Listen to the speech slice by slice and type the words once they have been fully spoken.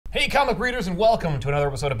Hey, comic readers, and welcome to another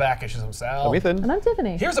episode of Back Issues. I'm Sal. I'm Ethan. And I'm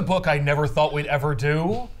Tiffany. Here's a book I never thought we'd ever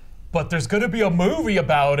do, but there's going to be a movie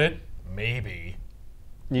about it. Maybe.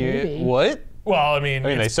 Maybe. What? Well, I mean,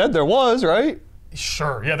 They said there was, right?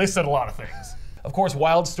 sure. Yeah, they said a lot of things. Of course,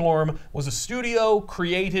 Wildstorm was a studio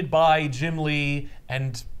created by Jim Lee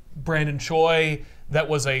and Brandon Choi that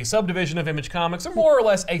was a subdivision of Image Comics, or more or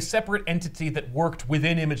less a separate entity that worked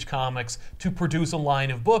within Image Comics to produce a line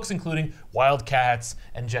of books, including Wildcats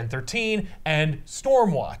and Gen 13 and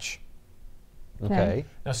Stormwatch. Okay.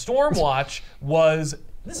 Now, Stormwatch was,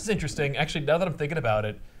 this is interesting, actually, now that I'm thinking about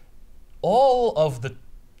it, all of the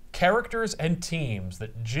characters and teams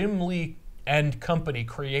that Jim Lee and company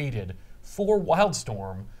created for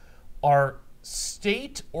Wildstorm are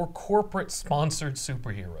state or corporate sponsored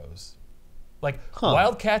superheroes. Like,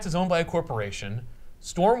 Wildcats is owned by a corporation,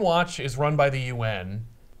 Stormwatch is run by the UN,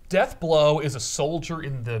 Deathblow is a soldier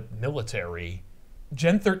in the military,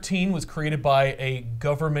 Gen 13 was created by a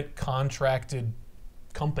government contracted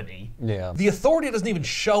company. Yeah. The Authority doesn't even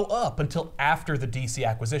show up until after the DC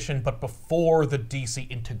acquisition, but before the DC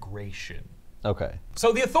integration. Okay.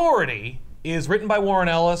 So The Authority is written by Warren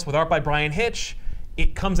Ellis with art by Brian Hitch.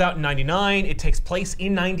 It comes out in 99. It takes place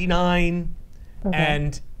in 99. Okay.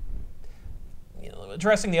 And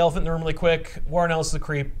addressing the elephant in the room really quick, Warren Ellis is a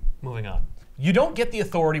creep. Moving on. You don't get The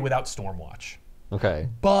Authority without Stormwatch. Okay.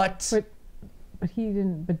 But But he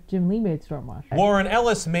didn't. But Jim Lee made Stormwatch. Warren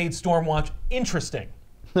Ellis made Stormwatch interesting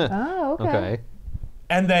Oh, okay. Okay.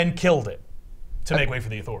 and then killed it to make way for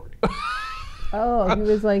The Authority. Oh, he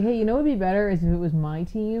was like, hey, you know what would be better is if it was my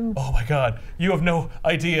team. Oh my God, you have no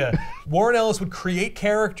idea. Warren Ellis would create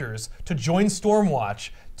characters to join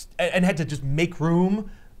Stormwatch and had to just make room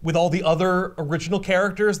with all the other original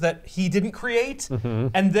characters that he didn't create.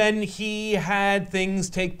 And then he had things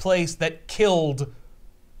take place that killed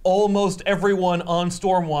almost everyone on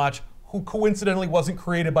Stormwatch who coincidentally wasn't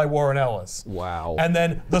created by Warren Ellis. Wow. And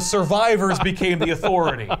then the survivors became the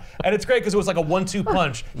Authority. And it's great because it was like a 1-2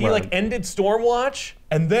 punch. He like ended Stormwatch,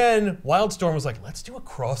 and then Wildstorm was like, let's do a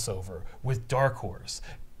crossover with Dark Horse.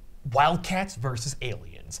 Wildcats versus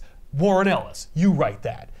Aliens. Warren Ellis, you write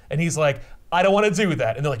that. And he's like, I don't want to do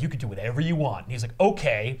that. And they're like, you can do whatever you want. And he's like,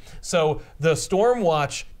 okay. So the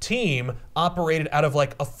Stormwatch team operated out of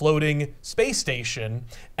like a floating space station,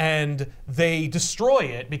 and they destroy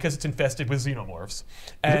it because it's infested with xenomorphs.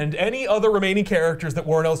 And any other remaining characters that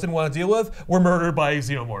Warren Ellis didn't want to deal with were murdered by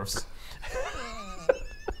xenomorphs.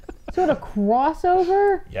 So a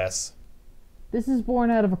crossover? Yes. This is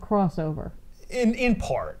born out of a crossover. In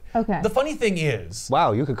part. Okay. The funny thing is,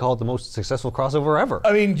 Wow, you could call it the most successful crossover ever.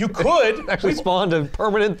 I mean, you could. Actually spawned a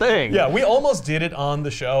permanent thing. Yeah, we almost did it on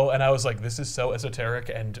the show, and I was like, this is so esoteric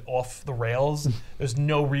and off the rails. There's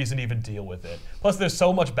no reason to even deal with it. Plus, there's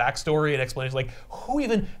so much backstory and explanation. Like, who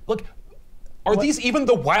even, look, are these even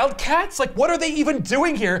the Wildcats? Like, what are they even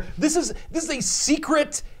doing here? This is a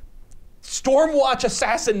secret Stormwatch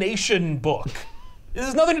assassination book. This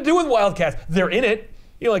has nothing to do with Wildcats. They're in it.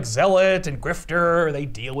 You know, like Zealot and Grifter, they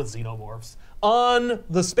deal with xenomorphs on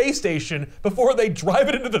the space station before they drive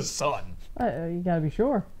it into the sun. You gotta be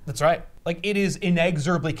sure. That's right. Like, it is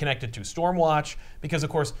inexorably connected to Stormwatch because,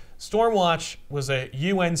 of course, Stormwatch was a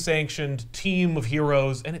UN-sanctioned team of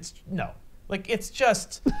heroes, and it's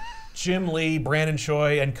just Jim Lee, Brandon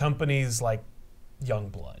Choi, and companies like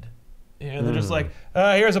Youngblood. And they're just like,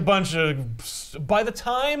 here's a bunch of. By the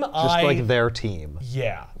time Just like their team.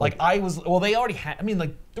 Yeah, like I was. Well, they already had. I mean,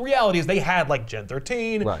 like the reality is they had like Gen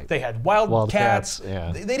 13. Right. They had Wildcats.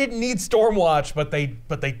 Yeah. They didn't need Stormwatch, but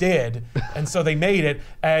they did, and so they made it.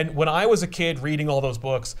 And when I was a kid reading all those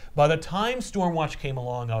books, by the time Stormwatch came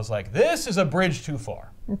along, I was like, this is a bridge too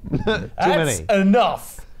far. That's many.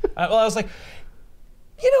 enough. Well, I was like,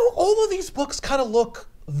 all of these books kind of look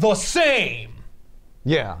the same.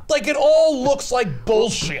 Yeah. Like, it all looks like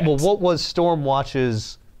bullshit. Well, what was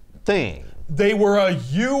Stormwatch's thing? They were a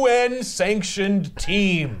UN-sanctioned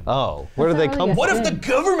team. Oh, where did they come from? What if the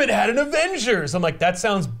government had an Avengers? I'm like, that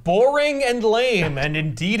sounds boring and lame, and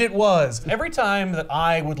indeed it was. Every time that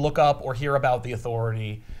I would look up or hear about the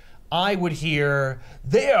Authority, I would hear,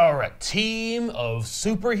 they are a team of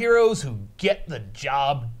superheroes who get the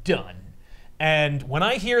job done. And when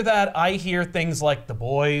I hear that, I hear things like The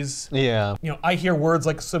Boys. Yeah. I hear words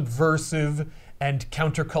like subversive and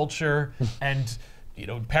counterculture and,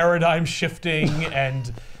 paradigm shifting.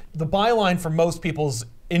 And the byline for most people's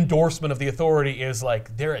endorsement of the Authority is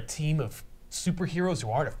like, they're a team of superheroes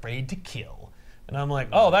who aren't afraid to kill. And I'm like,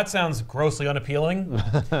 oh, that sounds grossly unappealing.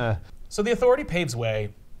 So the Authority paves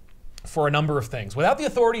way for a number of things. Without the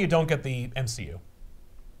Authority, you don't get the MCU.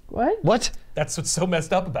 What? What? That's what's so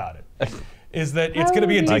messed up about it. is that it's going to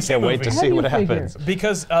be a How DC I can't wait movie. to How see do you what figure? happens.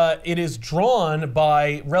 Because it is drawn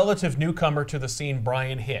by relative newcomer to the scene,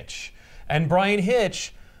 Brian Hitch. And Brian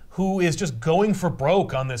Hitch, who is just going for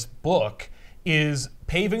broke on this book, is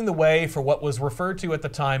paving the way for what was referred to at the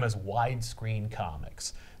time as widescreen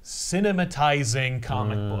comics, cinematizing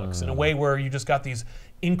comic books in a way where you just got these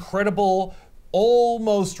incredible,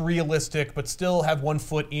 almost realistic, but still have one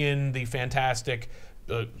foot in the fantastic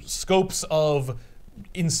scopes of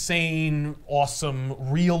insane, awesome,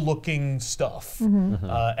 real-looking stuff.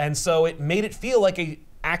 And so it made it feel like a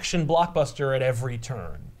action blockbuster at every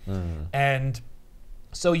turn. And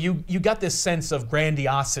so you got this sense of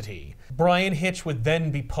grandiosity. Brian Hitch would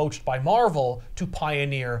then be poached by Marvel to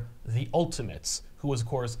pioneer the Ultimates, who was, of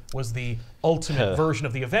course, was the ultimate version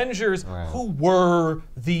of the Avengers, who were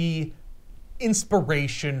the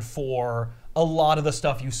inspiration for a lot of the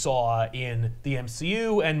stuff you saw in the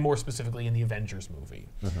MCU and more specifically in the Avengers movie.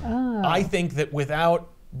 I think that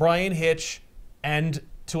without Brian Hitch and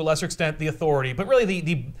to a lesser extent the Authority, but really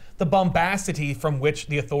the bombacity from which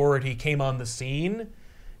the Authority came on the scene,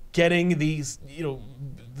 getting these,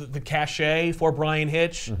 the cachet for Brian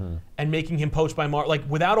Hitch and making him poached by Marvel, like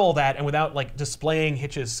without all that and without like displaying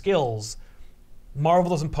Hitch's skills, Marvel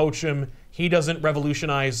doesn't poach him, he doesn't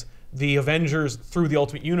revolutionize the Avengers through the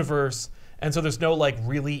Ultimate Universe, and so there's no like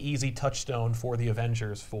really easy touchstone for the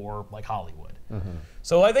Avengers for like Hollywood.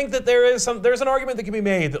 So I think that there's an argument that can be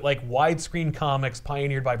made that like widescreen comics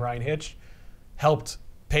pioneered by Brian Hitch helped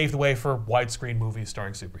pave the way for widescreen movies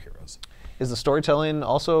starring superheroes. Is the storytelling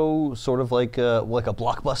also sort of like a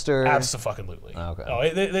blockbuster? Absolutely. Okay. Oh,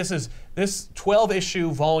 this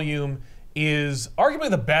 12-issue volume is arguably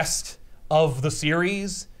the best of the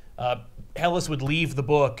series. Ellis would leave the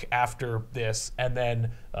book after this, and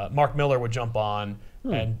then Mark Miller would jump on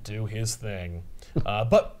and do his thing.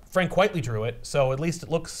 But Frank Quitely drew it, so at least it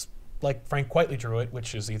looks like Frank Quitely drew it,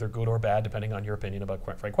 which is either good or bad, depending on your opinion about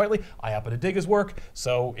Frank Quitely. I happen to dig his work,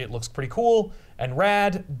 so it looks pretty cool and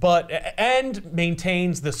rad, and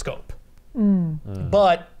maintains the scope.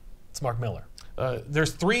 But it's Mark Miller.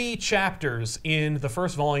 There's 3 chapters in the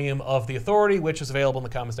first volume of The Authority, which is available in the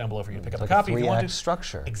comments down below for you to pick up a copy if you want to. 3-act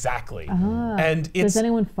structure. Exactly. And Does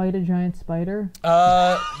anyone fight a giant spider?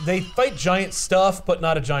 they fight giant stuff, but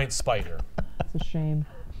not a giant spider. It's a shame.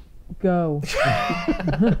 Go.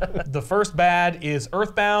 The first bad is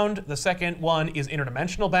Earthbound, the second one is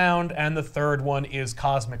Interdimensional Bound, and the third one is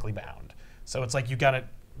Cosmically Bound. So it's like you gotta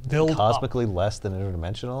build Cosmically up. less than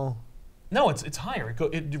interdimensional? No, it's higher.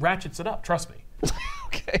 It ratchets it up. Trust me.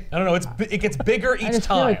 Okay. I don't know. It gets bigger each I just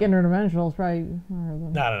time. feel like interdimensional is probably higher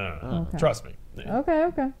than... No. Okay. Trust me.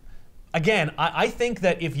 Okay. Again, I think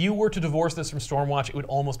that if you were to divorce this from Stormwatch, it would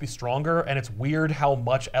almost be stronger, and it's weird how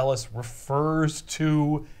much Ellis refers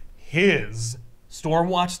to his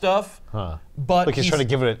Stormwatch stuff. But Like he's trying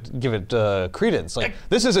to give it credence. Like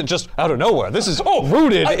this isn't just out of nowhere. This is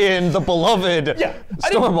rooted in the beloved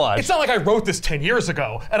Stormwatch. It's not like I wrote this 10 years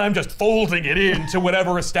ago and I'm just folding it into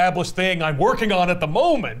whatever established thing I'm working on at the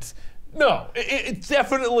moment. No, it's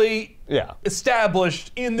definitely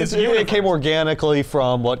established in this universe. It came organically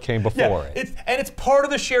from what came before it. It's part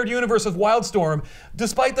of the shared universe of Wildstorm,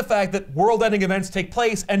 despite the fact that world-ending events take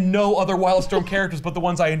place and no other Wildstorm characters but the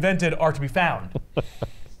ones I invented are to be found.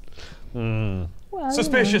 Well,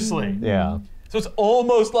 Suspiciously. Yeah. So it's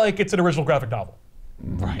almost like it's an original graphic novel.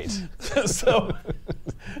 Right. So,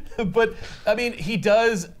 but I mean, he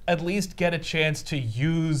does at least get a chance to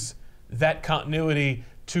use that continuity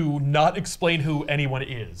to not explain who anyone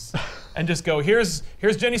is, and just go, here's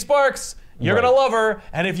Jenny Sparks, you're gonna love her,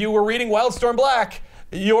 and if you were reading Wildstorm Black,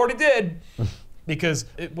 you already did, because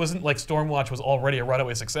it wasn't like Stormwatch was already a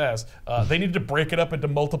runaway success. They needed to break it up into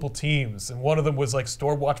multiple teams, and one of them was like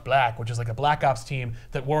Stormwatch Black, which is like a Black Ops team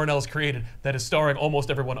that Warren Ellis created that is starring almost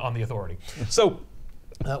everyone on The Authority. So.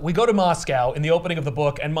 We go to Moscow in the opening of the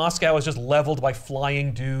book, and Moscow is just leveled by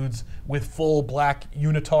flying dudes with full black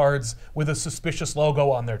unitards with a suspicious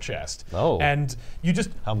logo on their chest. Oh. And you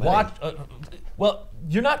just watch. Well,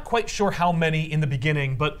 you're not quite sure how many in the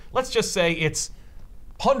beginning, but let's just say it's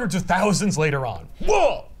hundreds of thousands later on.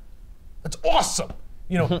 Whoa! That's awesome!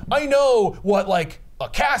 I know what like a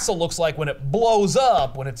castle looks like when it blows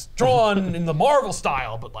up, when it's drawn in the Marvel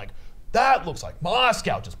style, but like that looks like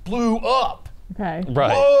Moscow just blew up. Okay.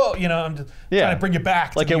 Right. Whoa, I'm just trying to bring you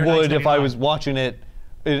back. Like to it the year would if I 1989. was watching it,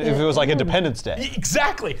 if it was like Independence Day.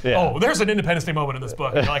 Exactly. Yeah. Oh, there's an Independence Day moment in this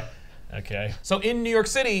book. And you're like, okay. So in New York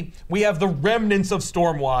City, we have the remnants of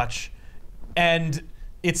Stormwatch, and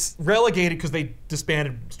it's relegated because they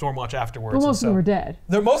disbanded Stormwatch afterwards. Well, most of them are dead.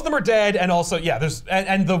 Most of them are dead, and also, yeah,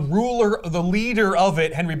 and the leader of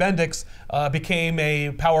it, Henry Bendix, became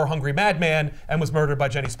a power-hungry madman and was murdered by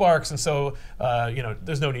Jenny Sparks, and so,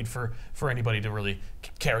 there's no need for anybody to really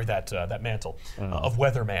carry that mantle of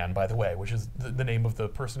Weatherman, by the way, which is the name of the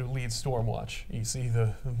person who leads Stormwatch. You see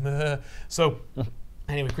the so.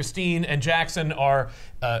 Anyway, Christine and Jackson are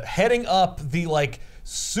heading up the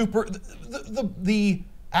the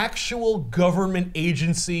actual government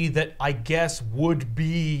agency that I guess would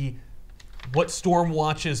be what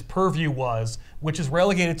Stormwatch's purview was, which is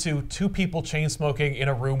relegated to 2 people chain smoking in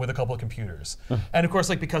a room with a couple of computers. And of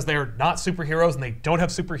course, because they're not superheroes and they don't have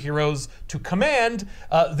superheroes to command,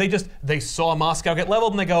 they saw Moscow get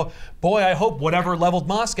leveled and they go, boy, I hope whatever leveled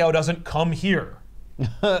Moscow doesn't come here.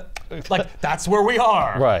 That's where we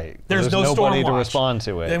are. Right. There's no nobody Stormwatch to respond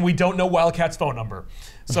to it. And we don't know Wildcat's phone number.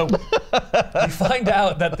 So we find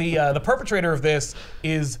out that the perpetrator of this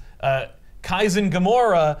is Kaizen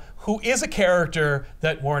Gamora, who is a character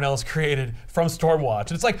that Warren Ellis created from Stormwatch.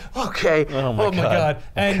 And it's like, okay, oh my God.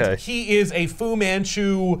 And he is a Fu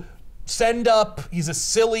Manchu send-up. He's a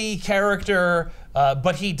silly character,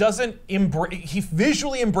 but he doesn't he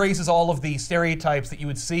visually embraces all of the stereotypes that you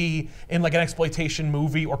would see in an exploitation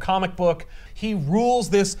movie or comic book. He rules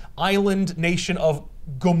this island nation of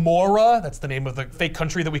Gamora. That's the name of the fake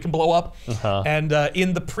country that we can blow up. And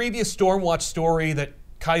in the previous Stormwatch story that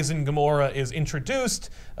Kaizen Gamora is introduced,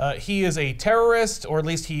 he is a terrorist, or at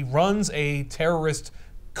least he runs a terrorist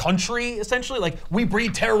country, essentially. We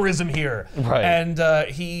breed terrorism here. Right. And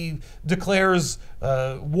he declares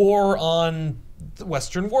war on the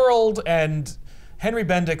Western world, and Henry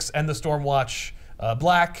Bendix and the Stormwatch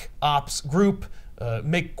Black Ops group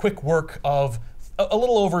make quick work of a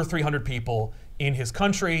little over 300 people in his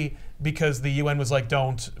country because the UN was like,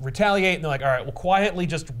 don't retaliate. And they're like, all right, we'll quietly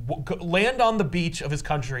just land on the beach of his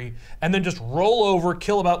country and then just roll over,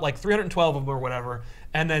 kill about 312 of them or whatever,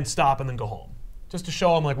 and then stop and then go home. Just to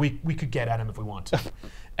show him we could get at him if we want to.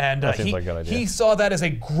 And that seems like a good idea. He saw that as a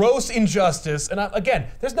gross injustice. And again,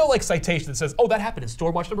 there's no citation that says, oh, that happened in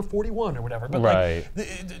Stormwatch number 41 or whatever. But right.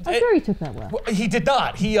 I'm sure he took that well. He did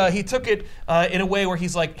not. He took it in a way where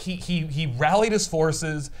he's he rallied his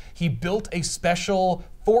forces. He built a special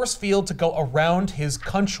force field to go around his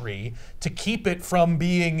country to keep it from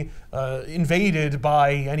being invaded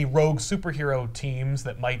by any rogue superhero teams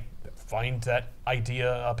that might find that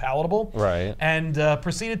idea palatable. Right. And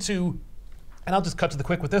proceeded to, and I'll just cut to the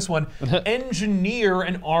quick with this one, engineer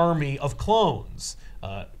an army of clones.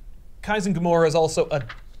 Kaizen Gamora is also a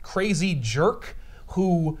crazy jerk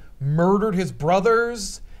who murdered his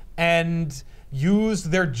brothers and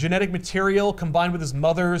used their genetic material combined with his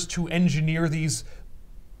mother's to engineer these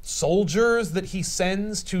soldiers that he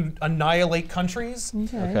sends to annihilate countries.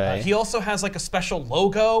 Okay. He also has a special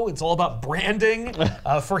logo. It's all about branding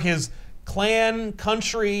for his clan,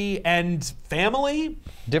 country, and family.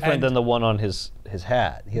 Different than the one on his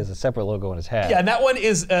hat. He has a separate logo on his hat. Yeah, and that one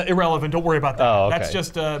is irrelevant. Don't worry about that. Oh, okay. That's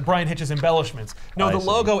just Brian Hitch's embellishments. No, the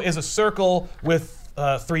logo is a circle with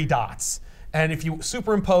 3 dots. And if you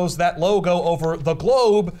superimpose that logo over the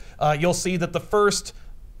globe, you'll see that the first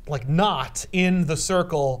knot in the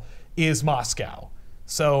circle is Moscow.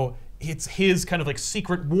 So it's his kind of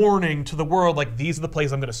secret warning to the world, these are the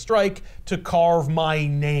places I'm going to strike to carve my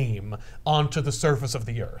name onto the surface of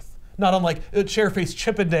the earth. Not unlike Chairface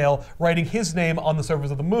Chippendale writing his name on the surface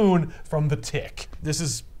of the moon from The Tick. This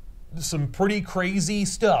is some pretty crazy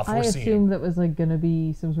stuff we're seeing. I assumed that was going to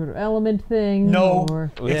be some sort of element thing. No,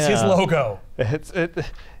 or... it's his logo.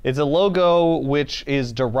 It's a logo which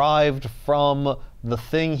is derived from the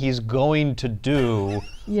thing he's going to do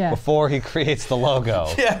before he creates the logo.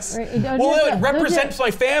 Yes. Right. Well, it represents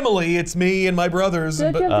my family. It's me and my brothers.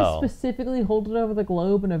 Don't you have to specifically hold it over the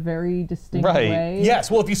globe in a very distinct way?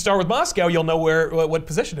 Yes. Well, if you start with Moscow, you'll know what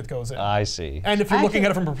position it goes in. I see. And if you're looking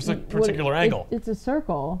at it from a particular angle. It's a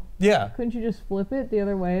circle. Yeah. Couldn't you just flip it the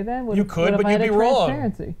other way then? You could, but you'd be wrong.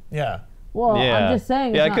 Transparency? Yeah. Well, I'm just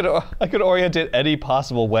saying. Yeah, I could orient it any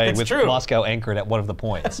possible way it's with true. Moscow anchored at one of the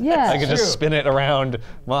points. Yeah, I could just spin it around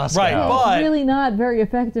Moscow. Right, but it's really not very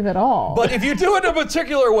effective at all. But if you do it a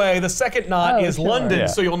particular way, the second knot is London,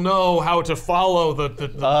 so you'll know how to follow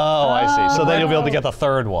the Oh, I see. So then you'll be able to get the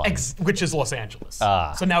third one, which is Los Angeles.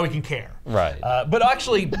 So now we can care. Right. But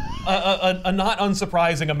actually, a not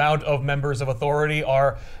unsurprising amount of members of authority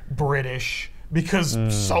are British because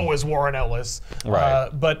so is Warren Ellis. Right.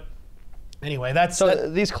 But anyway,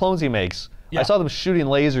 these clones he makes. I saw them shooting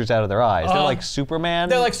lasers out of their eyes. They're like Superman.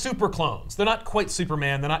 They're like super clones. They're not quite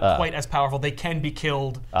Superman. They're not quite as powerful. They can be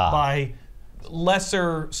killed by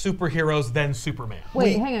lesser superheroes than Superman.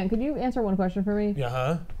 Wait, hang on. Could you answer one question for me?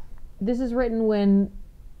 Uh-huh. This is written when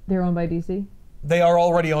they're owned by DC? They are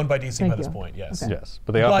already owned by DC by this point, yes. Okay. Yes,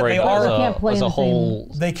 but they operate as a whole.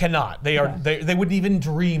 They cannot. They are. They wouldn't even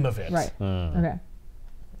dream of it. Right. Okay.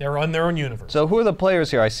 They're on their own universe. So who are the players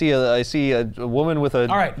here? I see a woman with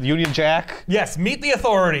a Union Jack. Yes, meet the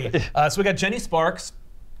Authority. So we got Jenny Sparks.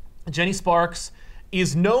 Jenny Sparks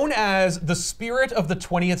is known as the spirit of the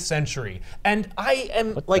 20th century. And I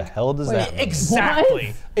am what the hell does that mean? Exactly.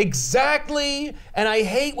 What? Exactly. And I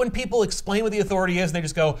hate when people explain what the Authority is and they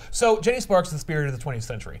just go, so Jenny Sparks is the spirit of the 20th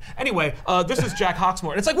century. Anyway, this is Jack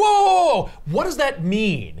Hawksmoor. And it's like, whoa, whoa, whoa, what does that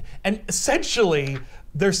mean? And essentially,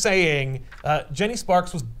 they're saying Jenny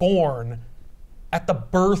Sparks was born at the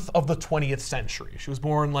birth of the 20th century. She was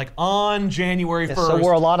born like on January 1st, so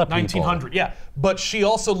we're a lot of people. 1900. Yeah, but she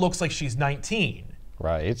also looks like she's 19.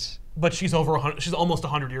 Right. But she's over 100. She's almost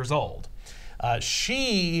 100 years old.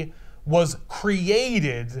 She was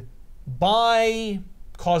created by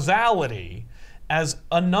causality as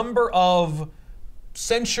a number of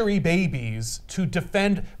century babies to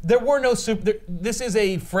defend. There were no this is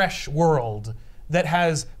a fresh world that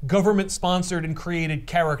has government-sponsored and created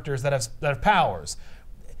characters that have powers.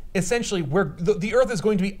 Essentially, the Earth is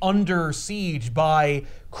going to be under siege by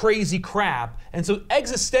crazy crap, and so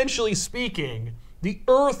existentially speaking, the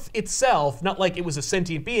Earth itself, not like it was a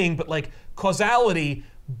sentient being, but like causality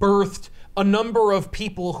birthed a number of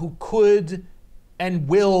people who could and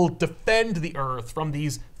will defend the Earth from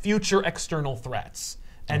these future external threats.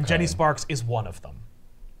 And Jenny Sparks is one of them.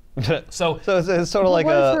 So it's sort of like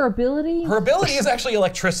what is her ability? Her ability is actually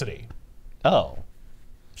electricity. Oh.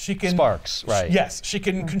 She can Sparks, right? Yes, she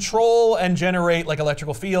can control and generate like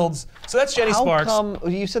electrical fields. So that's Jenny Sparks. How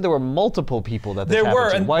come you said there were multiple people that this there happened were,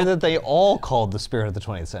 to? and why did they all called the spirit of the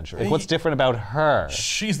 20th century? Like, what's different about her?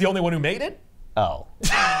 She's the only one who made it. Oh.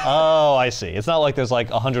 Oh, I see. It's not like there's like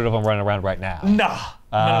 100 of them running around right now. Nah.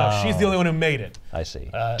 No, she's the only one who made it. I see.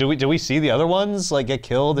 Do we see the other ones like get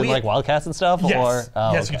killed in like Wildcats and stuff? Yes. Or,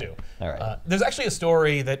 yes, okay. you do. All right. There's actually a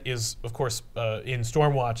story that is, of course, in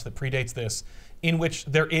Stormwatch that predates this, in which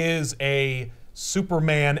there is a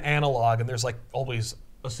Superman analog, and there's like always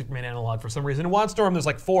a Superman analog for some reason. In Wildstorm, there's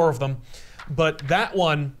like 4 of them, but that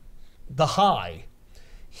one, the High,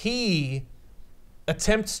 he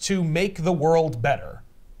attempts to make the world better.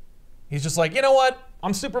 He's just like, you know what?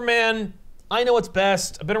 I'm Superman. I know what's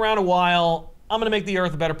best. I've been around a while. I'm gonna make the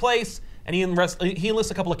Earth a better place. And he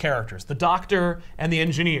enlists a couple of characters, the Doctor and the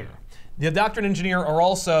Engineer. The Doctor and Engineer are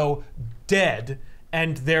also dead,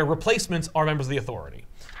 and their replacements are members of the Authority.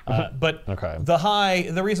 But the High,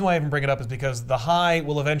 the reason why I even bring it up is because the High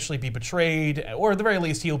will eventually be betrayed, or at the very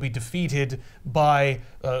least he'll be defeated by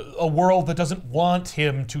a world that doesn't want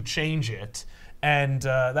him to change it. And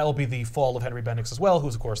that will be the fall of Henry Bendix as well,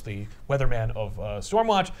 who's of course the weatherman of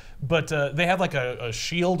Stormwatch. But they have like a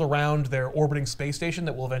shield around their orbiting space station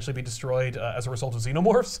that will eventually be destroyed as a result of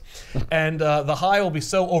xenomorphs. And the High will be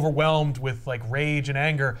so overwhelmed with like rage and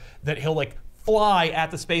anger that he'll like fly at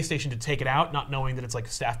the space station to take it out, not knowing that it's like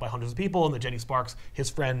staffed by hundreds of people and that Jenny Sparks, his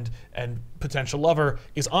friend and potential lover,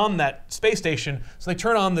 is on that space station. So they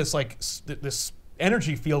turn on this like this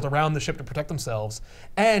energy field around the ship to protect themselves,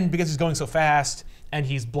 and because he's going so fast and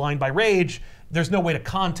he's blind by rage, there's no way to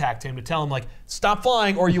contact him to tell him like, stop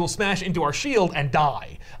flying or you will smash into our shield and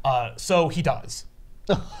die. So he does.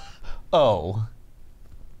 Oh.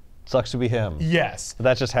 Sucks to be him. Yes.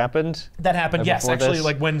 That just happened? That happened, yes, actually, this?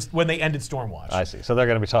 like when they ended Stormwatch. I see, so they're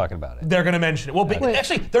gonna be talking about it. They're gonna mention it. Well,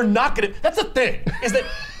 actually, they're not gonna, that's the thing, is that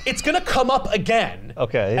it's gonna come up again.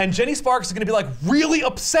 Okay. And Jenny Sparks is gonna be like really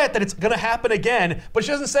upset that it's gonna happen again, but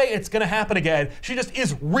she doesn't say it's gonna happen again. She just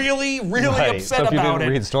is really, really upset about it. So if you didn't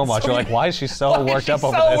read Stormwatch, you're like, why is she so worked up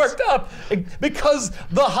over this? She's so worked up? Because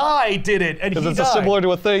the High did it, and he died. Because it's similar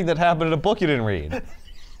to a thing that happened in a book you didn't read.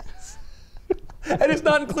 And it's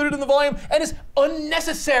not included in the volume, and it's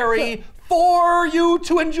unnecessary for you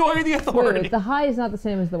to enjoy the Authority. Wait, the High is not the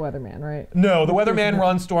same as the Weatherman, right? No, the Weatherman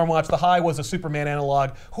runs Stormwatch. The High was a Superman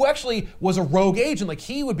analog who actually was a rogue agent. Like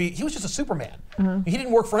he was just a Superman. He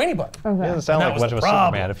didn't work for anybody. Okay. He doesn't sound And like that much was of the a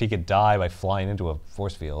problem. Superman if he could die by flying into a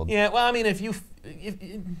force field. Yeah, well, I mean, if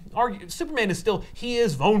Superman is still, he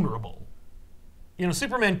is vulnerable. You know,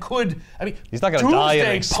 Superman could, I mean, he's not gonna die in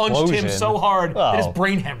an Doomsday punched him so hard that his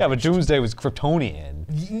brain hemorrhaged. Yeah, but Doomsday was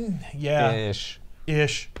Kryptonian. Yeah.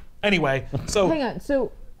 Ish. Anyway, so hang on,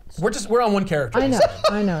 so we're on one character. I know.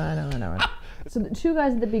 So the two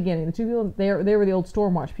guys at the beginning, the two people, they were the old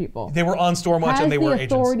Stormwatch people. They were on Stormwatch and they were agents. Has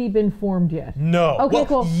the authority been formed yet? No. Okay, well,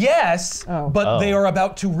 cool. yes, but they are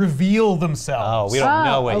about to reveal themselves. Oh, we don't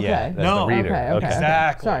know it yet. As the reader. Okay.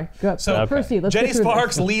 Exactly. Sorry. Go. So proceed. Let's Jenny get through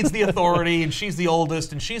Sparks this. leads the authority, and she's the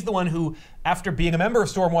oldest, and she's the one who, after being a member of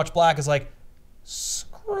Stormwatch Black, is like,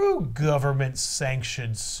 screw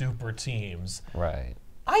government-sanctioned super teams. Right.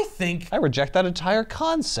 I think... I reject that entire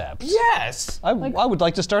concept. Yes! I would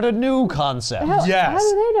like to start a new concept. Yes. How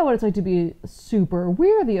do they know what it's like to be super?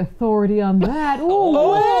 We're the authority on that.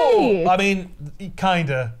 Ooh, way. I mean,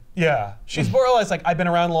 kinda. Yeah. She's more or less like, I've been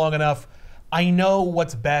around long enough. I know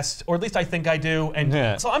what's best, or at least I think I do,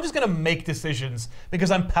 and so I'm just gonna make decisions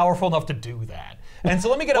because I'm powerful enough to do that. And so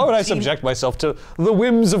let me get Why would I subject myself to the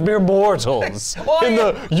whims of mere mortals in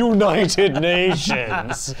the United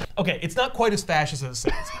Nations? Okay, it's not quite as fascist as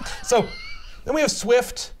it sounds. So then we have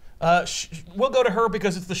Swift. We'll go to her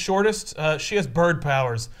because it's the shortest. She has bird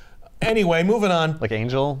powers. Anyway, moving on. Like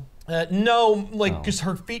Angel? No, like because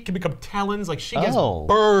her feet can become talons. Like she gets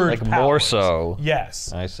bird powers. Like more so.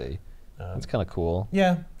 Yes. I see. That's kind of cool.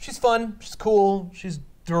 Yeah, she's fun. She's cool. She's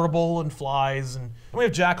durable and flies. And we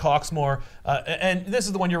have Jack Hawksmoor, and this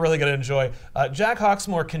is the one you're really gonna enjoy. Jack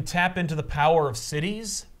Hawksmoor can tap into the power of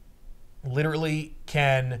cities. Literally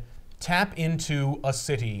can tap into a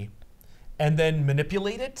city and then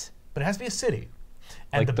manipulate it, but it has to be a city.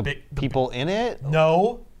 And Like the people in it?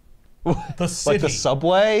 No, the city. Like the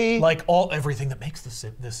subway? Like everything that makes the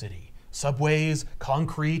city. Subways,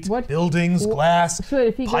 concrete, What? buildings, glass, So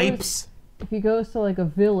if he pipes. If he goes to like a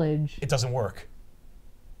village, It doesn't work.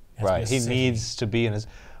 It has to be Right, a he city. needs to be in his...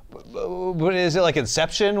 But is it like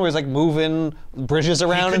Inception, where he's like moving bridges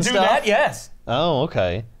around He and can do stuff? that, yes. Oh,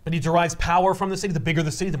 okay. But he derives power from the city. The bigger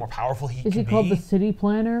the city, the more powerful he is can he called be. the city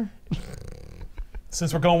planner?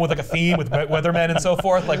 Since we're going with like a theme with weathermen and so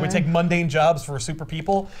forth, like we take mundane jobs for super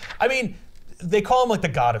people. I mean, they call him like the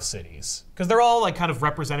god of cities because they're all like kind of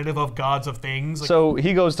representative of gods of things. Like, So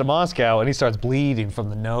he goes to Moscow and he starts bleeding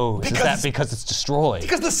from the nose. Is that because it's destroyed?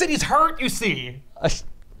 because the city's hurt, you see.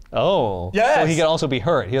 Oh. Yes. So he can also be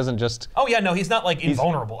hurt. He doesn't just... Oh yeah, no, he's not like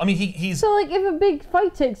invulnerable. I mean, he's So like if a big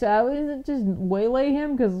fight takes out, is it just waylay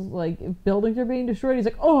him? Because like if buildings are being destroyed, he's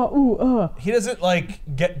like, he doesn't like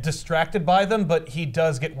get distracted by them, but he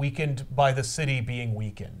does get weakened by the city being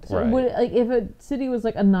weakened. So would, like if a city was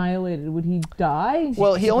like annihilated, would he die?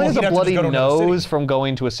 Well, he only has he'd a have to just bloody go to another nose city. from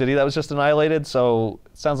going to a city that was just annihilated, so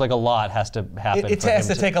it sounds like a lot has to happen It for has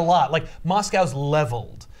him to take a lot. Like Moscow's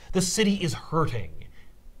leveled. The city is hurting.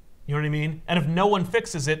 You know what I mean? And if no one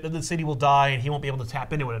fixes it, then the city will die and he won't be able to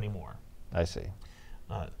tap into it anymore. I see.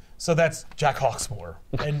 So that's Jack Hawksmoor.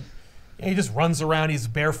 And he just runs around, he's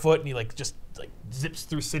barefoot, and he like just like zips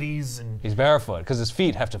through cities and He's barefoot, because his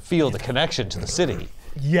feet have to feel the connection to the city.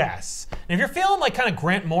 yes. And if you're feeling like kind of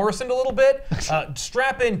Grant Morrison a little bit,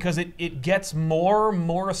 strap in because it gets more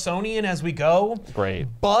Morrisonian as we go. Great.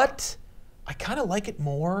 But I kind of like it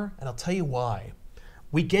more, and I'll tell you why.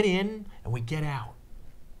 We get in and we get out.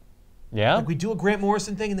 Yeah? Like we do a Grant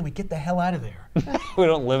Morrison thing and then we get the hell out of there. We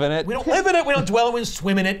don't live in it? We don't live in it, we don't dwell in it, we don't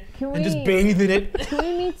swim in it, Can and just we- bathe in it. Can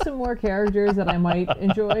we meet some more characters that I might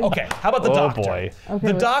enjoy? Okay, how about the Doctor? Boy. Okay,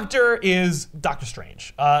 The let's- Doctor is Doctor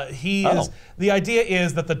Strange. The idea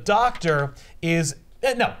is that the Doctor is,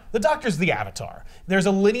 the Doctor's the Avatar. There's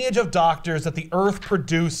a lineage of Doctors that the Earth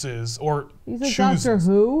produces or He's like chooses. Doctor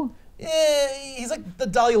Who. He's like the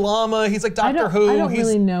Dalai Lama, he's like Doctor Who. I don't he's,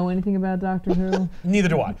 really know anything about Doctor Who. Neither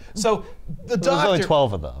do I. So the There's Doctor... only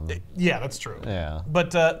 12 of them. Yeah, that's true. Yeah. But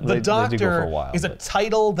They the do go for a Doctor while, is a but-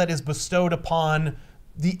 title that is bestowed upon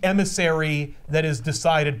the emissary that is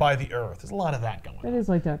decided by the Earth. There's a lot of that going That on. is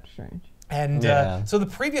like Doctor Strange. And Yeah. so the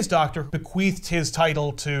previous Doctor bequeathed his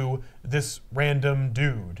title to this random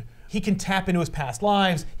dude. He can tap into his past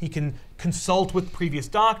lives. He can consult with previous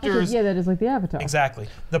doctors. Yeah, that is like the Avatar. Exactly.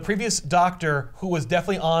 The previous Doctor, who was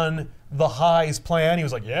definitely on the High's plan, he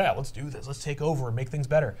was like, "Yeah, let's do this. Let's take over and make things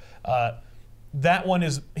better." That one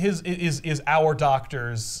is our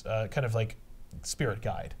Doctor's kind of like spirit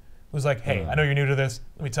guide. Who's like, "Hey, I know you're new to this.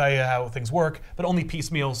 Let me tell you how things work, but only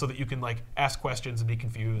piecemeal so that you can like ask questions and be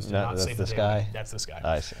confused and not That's save the this day." guy? That's this guy.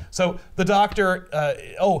 I see. So the Doctor,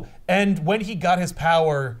 and when he got his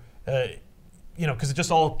power, because it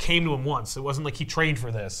just all came to him once. It wasn't like he trained for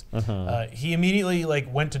this. He immediately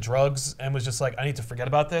like went to drugs and was just like, I need to forget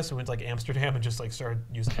about this. We went to like Amsterdam and just like started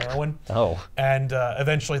using heroin. Oh. And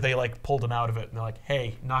eventually they like pulled him out of it and they're like,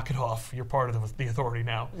 hey, knock it off. You're part of the authority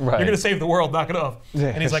now. Right. You're gonna save the world. Knock it off.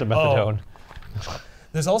 And he's like, Some oh. methadone.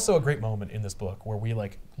 There's also a great moment in this book where we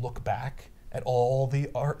like look back at all the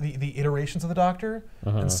iterations of the Doctor,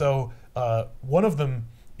 and so one of them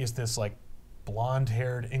is this like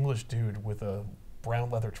blonde-haired English dude with a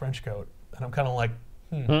brown leather trench coat. And I'm kind of like,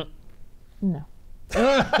 No. You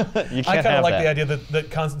I can't kind of have like that. the idea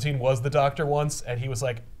that Constantine was the Doctor once, and he was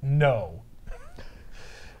like, no.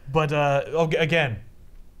 But again,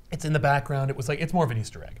 it's in the background. It was like, it's more of an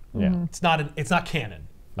Easter egg. Yeah. It's not canon,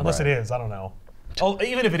 unless Right. it is. I don't know. Oh,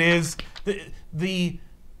 even if it is, the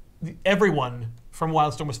everyone from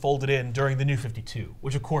Wildstorm was folded in during the New 52,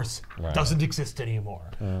 which of course Right. doesn't exist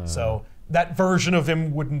anymore. So that version of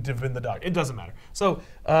him wouldn't have been the Doctor. It doesn't matter. So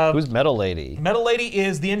Who's Metal Lady? Metal Lady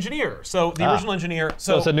is the engineer. So the original engineer.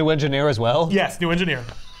 So it's a new engineer as well? Yes, new engineer,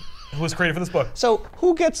 who was created for this book. So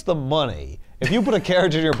who gets the money? If you put a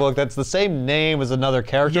character in your book that's the same name as another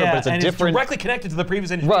character, Yeah, but it's a and different... it's directly connected to the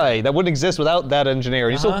previous engineer. Right, that wouldn't exist without that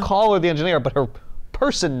engineer. You still call her the engineer, but her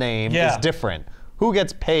person name Yeah. is different. Who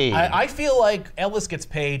gets paid? I feel like Ellis gets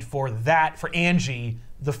paid for that, for Angie,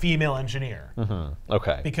 the female engineer.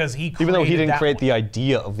 Okay. Because he Even though he created didn't that create one. the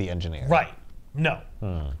idea of the engineer. Right. No.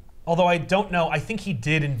 Although I don't know, I think he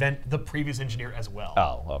did invent the previous engineer as well.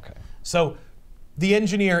 Oh, okay. So the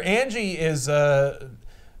engineer, Angie, is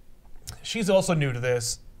she's also new to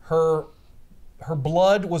this. Her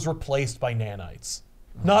blood was replaced by nanites.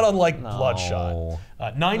 Not unlike Bloodshot.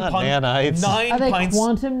 Nine Not nanites. Are they pints.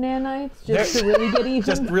 quantum nanites just to really get even?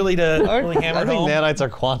 Just really to really hammer I it think home. nanites are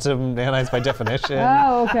quantum nanites by definition.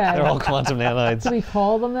 Oh, okay. They're all quantum nanites. Do we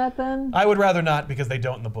call them that then? I would rather not because they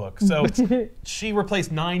don't in the book. So she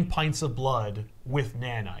replaced 9 pints of blood with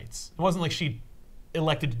nanites. It wasn't like she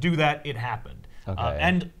elected to do that, it happened. Okay.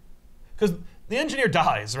 And because the engineer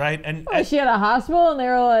dies, right? And Was she at a hospital and they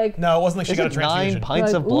were like, no, it wasn't like she Is got a it transfusion. 9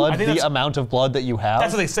 pints Like, of blood I think the that's- amount of blood that you have?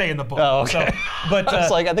 That's what they say in the book. Oh, okay. So, but I was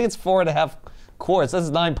like, I think it's 4.5 quarts. That's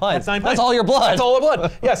 9 pints. that's 9 pints. That's all your blood. That's all her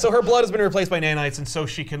blood. Yeah, so her blood has been replaced by nanites, and so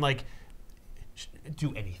she can like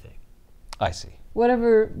do anything. I see.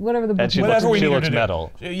 whatever the And she Whatever looks, we she need her looks to do.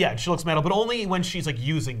 metal. Yeah, she looks metal, but only when she's like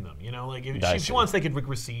using them. You know, like if I she see. wants, they could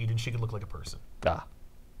recede, and she could look like a person. Ah,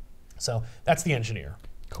 So that's the engineer.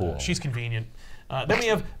 Cool. She's convenient. Then we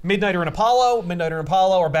have Midnighter and Apollo. Midnighter and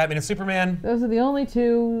Apollo are Batman and Superman Those are the only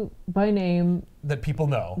two by name that people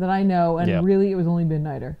know. that I know, and Yep. really it was only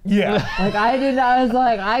Midnighter. Yeah. Like I was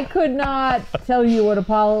like, I could not tell you what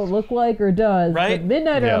Apollo looked like or does. Right? But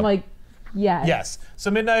Midnighter, Yeah. I'm like, yes. Yes. So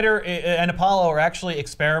Midnighter and Apollo are actually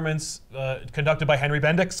experiments conducted by Henry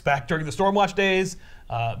Bendix back during the Stormwatch days.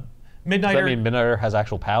 does Midnighter. that mean Midnighter has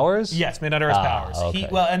actual powers? Yes, Midnighter has powers. okay.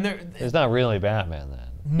 And they're It's not really Batman then.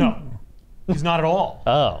 no, he's not at all.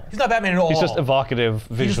 Oh. He's not Batman at all. He's just evocative He just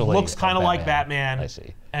visually. looks kind of like Batman. I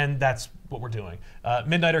see. And that's what we're doing.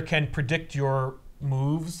 Midnighter can predict your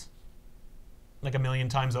moves like 1,000,000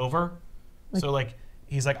 times over. So like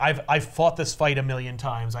he's like, I've fought this fight 1,000,000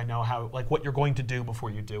 times. I know how like what you're going to do before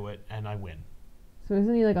you do it, and I win. So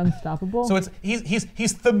isn't he like unstoppable? So he's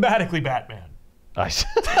thematically Batman. I see.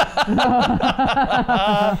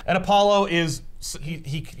 And Apollo is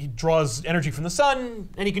he draws energy from the sun,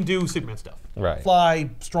 and he can do Superman stuff. Right. Fly,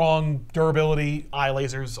 strong, durability, eye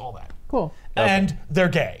lasers, all that. Cool. And they're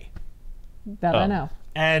gay, That I know.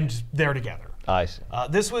 and they're together. I see.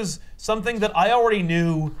 This was something that I already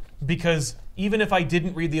knew because even if I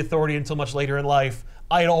didn't read The Authority until much later in life,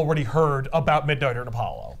 I had already heard about Midnighter and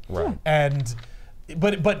Apollo. Right. And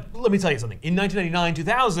but let me tell you something. In 1999,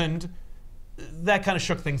 2000, that kind of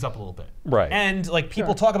shook things up a little bit. Right. And like people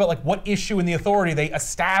Sure. talk about like what issue in The Authority they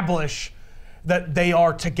establish that they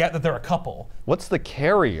are together, that they're a couple. What's the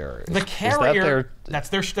carrier? The Is carrier, that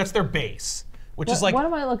that's their base, which is like What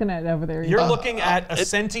am I looking at over there? you're looking at a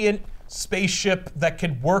sentient spaceship that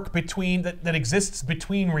could work between that exists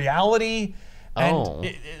between reality and Oh.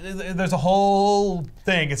 there's a whole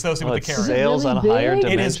thing associated with the it carrier. sails really on higher big?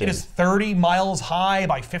 dimensions. It is 30 miles high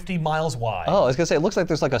by 50 miles wide. Oh, I was gonna say it looks like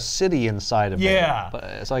there's like a city inside of Yeah. it.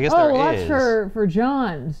 But, so I guess Oh, there well, is. that's for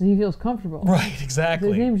John, so he feels comfortable. Right, Is his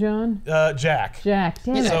exactly. name John? Jack. Jack.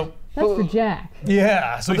 Damn it. So- That's for Jack.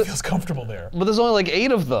 Yeah, so he feels comfortable there. But there's only like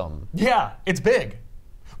 8 of them. Yeah, it's big.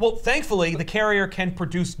 Well, thankfully, the carrier can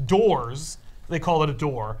produce doors, they call it a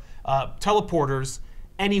door, teleporters,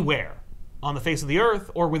 anywhere on the face of the Earth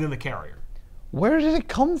or within the carrier. Where did it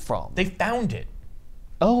come from? They found it.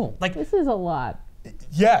 Oh, Like, This is a lot.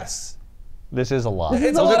 yes. this is a lot. This is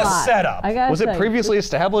It's a a little lot. setup. I gotta Was it say, previously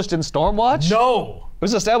established in Stormwatch? No. It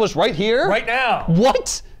was established right here? Right now.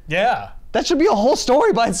 What? Yeah. That should be a whole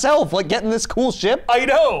story by itself, like getting this cool ship. I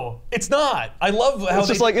know. It's not. I love how It's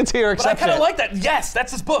just like, it's here, But I accept kind of it. like that. Yes,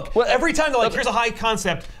 that's this book. Well, Every time they're like, here's a high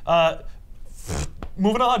concept.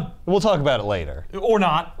 Moving on. We'll talk about it later. Or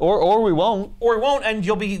not. Or we won't. Or it won't, and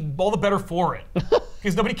you'll be all the better for it.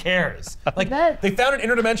 because nobody cares. Like they found an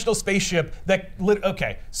interdimensional spaceship that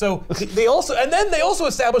so they also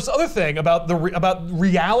established the other thing about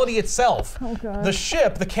reality itself. Oh, God. The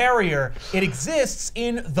ship, the carrier, it exists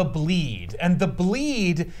in the bleed, and the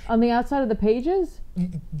bleed on the outside of the pages,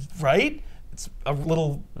 right? It's a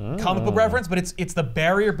little comic book reference, but it's the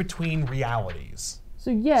barrier between realities. So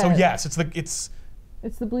yes, it's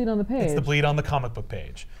the bleed on the page. It's the bleed on the comic book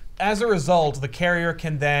page. As a result, the carrier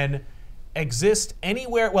can then exist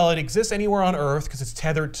anywhere. Well, it exists anywhere on Earth because it's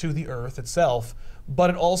tethered to the Earth itself, but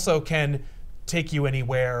it also can take you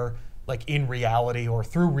anywhere, like in reality or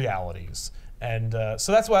through realities. And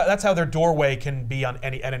so that's how their doorway can be at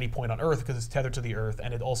any point on Earth, because it's tethered to the Earth,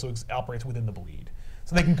 and it also operates within the bleed,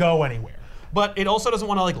 so they can go anywhere. But it also doesn't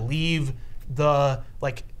want to leave the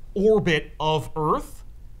orbit of Earth,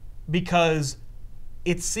 because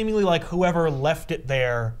it's seemingly like whoever left it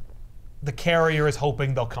there, the carrier is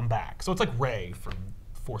hoping they'll come back. So it's like Rey from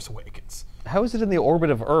Force Awakens. How is it in the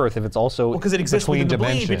orbit of Earth if it's also because it exists between within the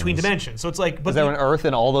dimensions? bleed between dimensions. So it's like, but is there an Earth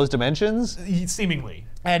in all those dimensions? Seemingly,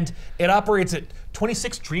 and it operates at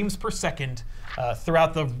 26 dreams per second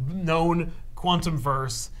throughout the known quantum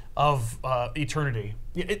verse of eternity.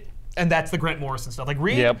 And that's the Grant Morrison stuff. Like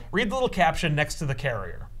read the little caption next to the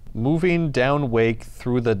carrier. Moving down wake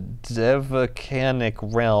through the Devacanic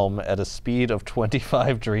realm at a speed of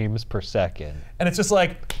 25 dreams per second. And it's just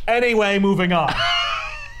like, anyway, moving on.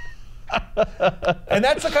 And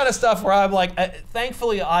that's the kind of stuff where I'm like,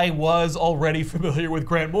 thankfully I was already familiar with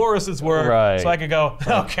Grant Morrison's work, so I could go,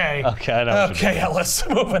 okay, Ellis,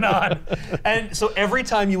 moving on. And so every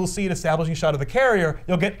time you will see an establishing shot of the carrier,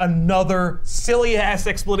 you'll get another silly-ass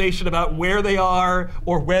explanation about where they are,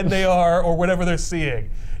 or when they are, or whatever they're seeing.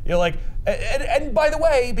 You're like, and by the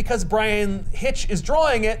way, because Brian Hitch is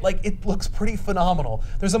drawing it, it looks pretty phenomenal.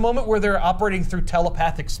 There's a moment where they're operating through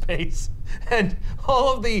telepathic space, and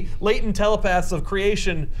all of the latent telepaths of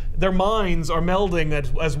creation, their minds are melding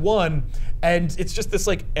as one, and it's just this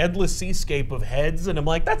endless seascape of heads, and I'm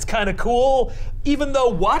like, that's kind of cool, even though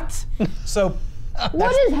what? So.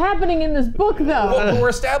 What is happening in this book, though? Well, we're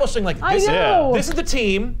establishing this is the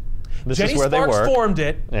team. This Jenny is where Sparks they work. formed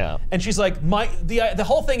it, yeah. And she's like, the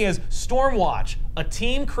whole thing is Stormwatch, a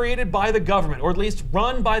team created by the government, or at least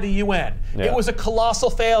run by the UN. Yeah. It was a colossal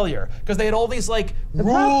failure because they had all these rules.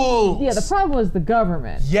 The problem was the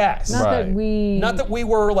government. Yes. Not that we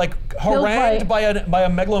were harangued by a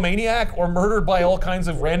megalomaniac or murdered by all kinds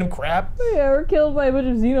of random crap. Yeah, we're killed by a bunch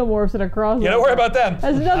of xenomorphs at a crossover. Yeah, don't worry about them.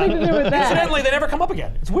 Has nothing to do with that. Incidentally, they never come up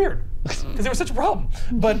again. It's weird. Because they were such a problem.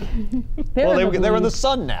 But they're in the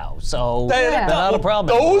sun now, so they're not a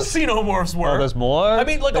problem. Those xenomorphs were. Oh, there's more? I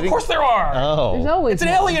mean, of course there are. Oh. There's always it's an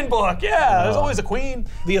alien book, yeah. There's always a queen.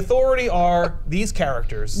 The Authority are these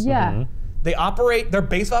characters. Yeah. Mm-hmm. They operate, their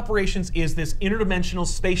base of operations is this interdimensional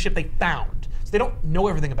spaceship they found. So they don't know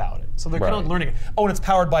everything about it. So they're kind of learning it. Oh, and it's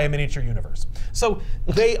powered by a miniature universe. So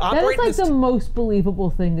they operate That is the most believable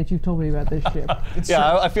thing that you've told me about this ship.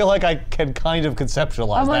 I feel like I can kind of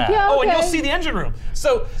conceptualize that. Yeah, okay. Oh, and you'll see the engine room.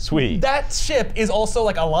 So sweet. That ship is also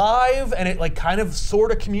alive, and it kind of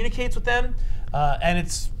sort of communicates with them, and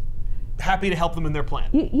it's happy to help them in their plan.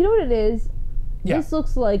 You know what it is? Yeah. This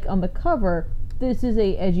looks like on the cover, this is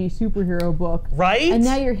a edgy superhero book. Right? And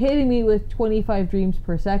now you're hitting me with 25 dreams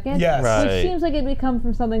per second. Yes. Right. Which seems like it would come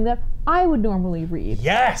from something that I would normally read.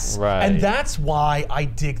 Yes. Right. And that's why I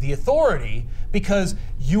dig The Authority, because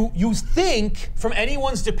you think from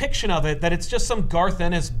anyone's depiction of it that it's just some Garth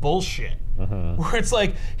Ennis bullshit. Mm-hmm. Where it's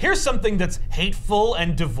here's something that's hateful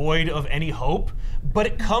and devoid of any hope, but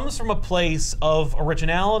it comes from a place of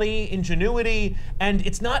originality, ingenuity, and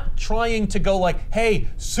it's not trying to go hey,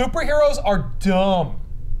 superheroes are dumb.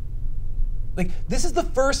 This is the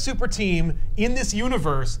first super team in this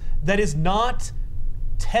universe that is not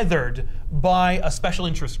tethered by a special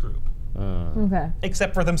interest group. Okay.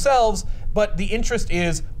 Except for themselves, but the interest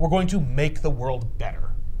is we're going to make the world better.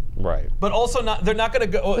 Right. But also they're not going to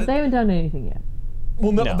go. But they haven't done anything yet.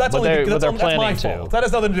 Well, no, that's my to. fault. That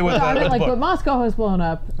has nothing to do with the book. But Moscow has blown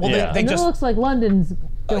up. Well, yeah. And it looks like London's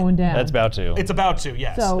going down. That's about to. It's about to,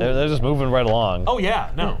 yes. So, they're just moving right along. Oh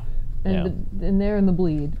yeah, no. And they're in the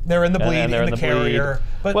bleed. They're in the bleed, and they're in the carrier.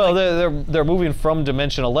 But they're moving from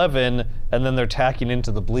Dimension 11, and then they're tacking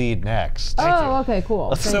into the bleed next. Okay,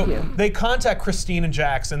 cool. Thank you. They contact Christine and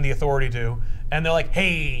Jackson, the Authority do, and they're like,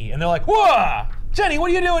 hey, and they're like, whoa! Jenny,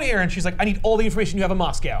 what are you doing here? And she's like, I need all the information you have in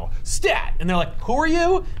Moscow. Stat! And they're like, who are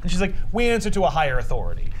you? And she's like, we answer to a higher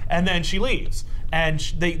authority. And then she leaves. And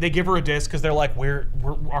they give her a disc because they're like,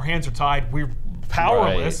 our hands are tied. We're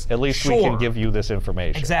powerless. Right. At least we can give you this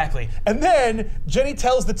information. Exactly. And then Jenny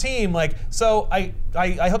tells the team, like, so I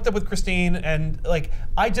hooked up with Christine, and like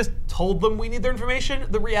I just told them we need their information.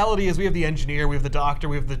 The reality is we have the engineer, we have the doctor,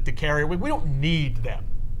 we have the carrier. We don't need them.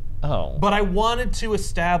 Oh. But I wanted to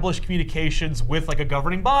establish communications with like a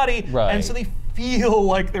governing body, right. and so they feel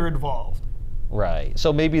like they're involved. Right.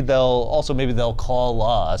 So maybe they'll call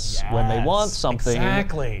us when they want something.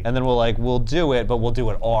 Exactly. And then we'll do it, but we'll do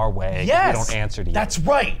it our way. Yes. We don't answer to you. That's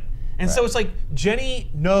right. And so it's like Jenny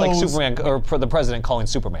knows. Like Superman, or for the president calling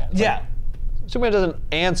Superman. It's yeah. Like, Superman doesn't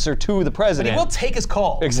answer to the president. But he will take his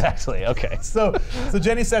call. Exactly. Okay. So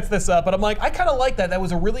Jenny sets this up, and I'm like, I kind of like that. That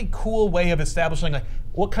was a really cool way of establishing like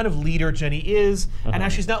what kind of leader Jenny is, and now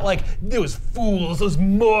she's not like those fools, those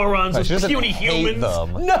morons, Right, those puny humans.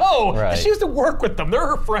 Them. No, right. She has to work with them. They're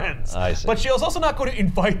her friends. I see. But she was also not going to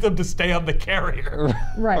invite them to stay on the carrier.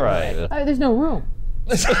 Right. There's no room.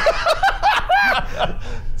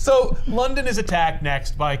 So London is attacked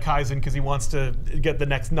next by Kaizen because he wants to get the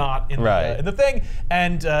next knot in the thing,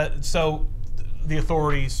 and so the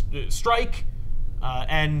authorities strike,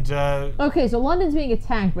 and okay, so London's being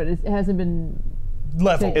attacked, but it hasn't been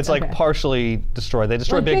leveled. It's like partially destroyed. They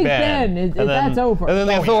destroy like Big Ben, and then, that's over. And then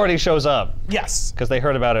the authority shows up. Yes, because they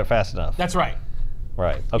heard about it fast enough. That's right.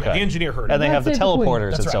 Right. Okay. Yeah, the engineer heard it. And they have the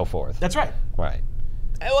teleporters and right. so forth. That's right. Right.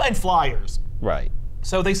 And flyers. Right.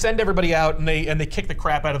 So they send everybody out, and they kick the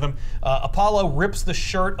crap out of them. Apollo rips the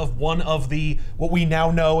shirt of one of the what we now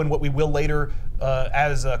know and what we will later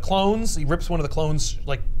as clones. He rips one of the clones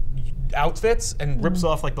like outfits and rips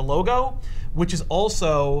off like the logo, which is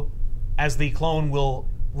also, as the clone will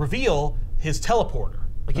reveal, his teleporter.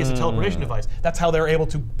 Like he has a teleportation device. That's how they're able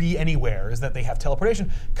to be anywhere, is that they have teleportation.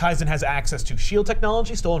 Kaizen has access to shield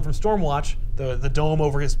technology stolen from Stormwatch, the dome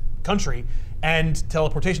over his country, and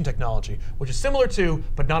teleportation technology, which is similar to,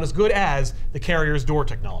 but not as good as, the carrier's door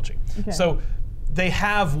technology. Okay. So they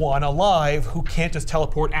have one alive who can't just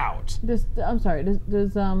teleport out. I'm sorry,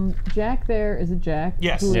 does Jack there, is it Jack?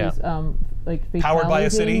 Yes. Who is like powered by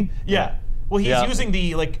a city? Yeah. Well, he's Yeah. using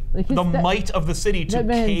the might of the city to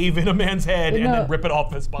cave in a man's head and then rip it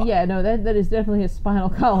off his body. Yeah, no, that is definitely his spinal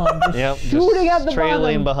column. Just Yep, shooting out the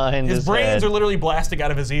trailing bottom. behind His brains head. are literally blasting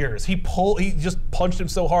out of his ears. He just punched him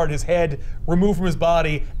so hard, his head removed from his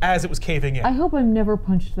body as it was caving in. I hope I'm never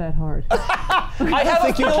punched that hard. I have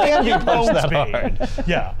think a you feeling can be you punched won't that be. hard.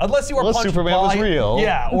 Yeah, unless you were Unless punched Superman by, was real.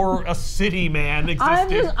 Yeah, or a city man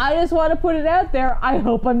existed. I just want to put it out there. I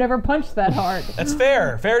hope I'm never punched that hard. That's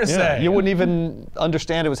fair to say. You wouldn't even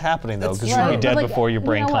understand it was happening though, because right. you'd be dead Like, before your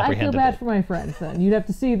brain you know what, comprehended I feel bad it. for my friends then. You'd have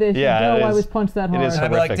to see this Yeah, and know it I is- was punched that it hard. is And I'd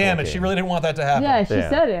be like, horrific damn it, looking. she really didn't want that to happen. Yeah, she Yeah.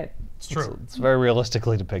 said it. It's true. It's very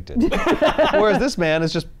realistically depicted. Whereas this man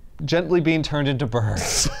is just gently being turned into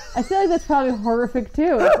birds. I feel like that's probably horrific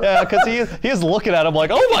too. Yeah, because he is looking at him like,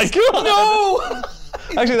 oh my god! No!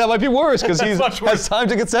 Actually, that might be worse because he much worse. has time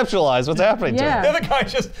to conceptualize what's happening to him. The other guy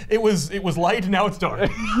just, it was light, now it's dark.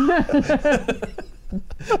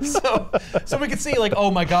 So we could see like,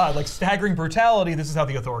 oh my god, like staggering brutality, this is how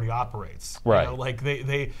the authority operates. Right. You know, like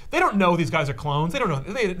they don't know these guys are clones. They don't know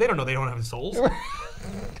they don't know they don't have souls.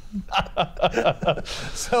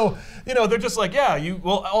 So, they're just like, yeah, you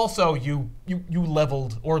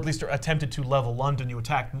leveled, or at least attempted to level London, you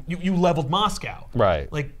attacked, you leveled Moscow. Right.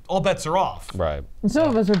 Like, all bets are off. Right. And some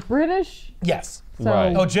of us are British. Yes. So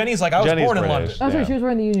Right. Oh, Jenny's like, I was Jenny's born in British. London. That's Yeah. right, she was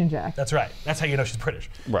wearing the Union Jack. That's right. That's how you know she's British.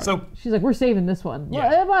 Right. So She's like, we're saving this one. Yeah.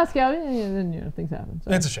 Well, Moscow, then things happen.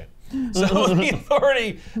 So. it's a shame. So the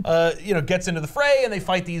authority, gets into the fray, and they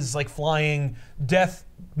fight these like flying death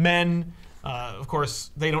men. Of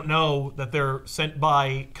course, they don't know that they're sent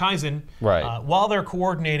by Kaizen. Right. While they're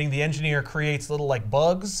coordinating, the engineer creates little like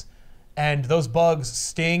bugs, and those bugs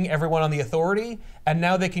sting everyone on the authority, and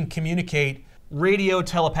now they can communicate radio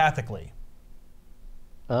telepathically.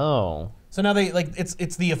 Oh. So now they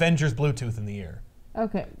it's the Avengers Bluetooth in the ear.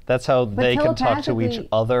 Okay. That's how they can talk to each telepathically-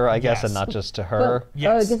 other, I guess, Yes. and not just to her. But,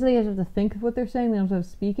 Yes. I guess they have to think what they're saying. They don't have to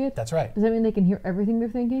speak it. That's right. Does that mean they can hear everything they're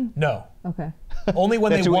thinking? No. Okay. Only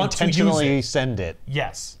when They they have to want to use intentionally it. send it.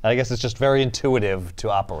 Yes. I guess it's just very intuitive to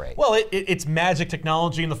operate. Well, it's magic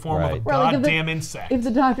technology in the form of a Right. Well, like, goddamn insect. If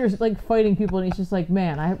the doctor's like fighting people and he's just like,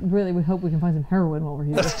 man, I really would hope we can find some heroin while we're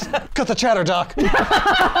here. Cut the chatter, Doc. You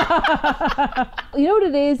know what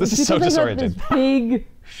it is? This is so People think that disorienting. this big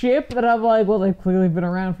ship that I'm like, well, they've clearly been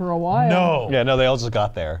around for a while. No. Yeah, no, they all just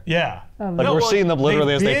got there. Yeah. Like, we're seeing them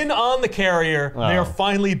literally they've as they- been on the carrier. They Oh. are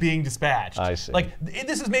finally being dispatched. I see. Like,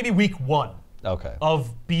 this is maybe week 1.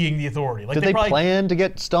 of being the Authority. Like Did they plan to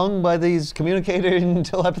get stung by these communicating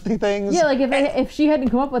telepathy things? Yeah, like if she hadn't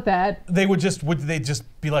come up with that, would they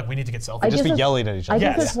just be like, we need to get selfies? Just be yelling at each other. I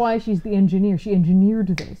guess that's why she's the engineer. She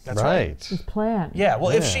engineered this. That's right. This plan. Yeah,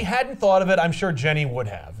 well, if she hadn't thought of it, I'm sure Jenny would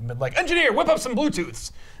have. Been like, engineer, whip up some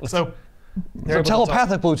Bluetooths. So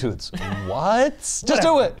telepathic Bluetooths. What? Just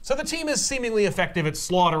do it. So the team is seemingly effective at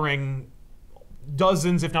slaughtering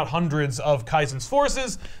dozens, if not hundreds, of Kaizen's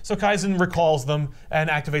forces. So Kaizen recalls them and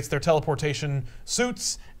activates their teleportation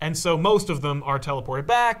suits, and so most of them are teleported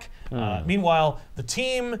back. Meanwhile, the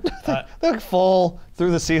team they fall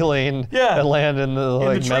through the ceiling and land in the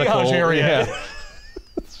medical triage area. Yeah.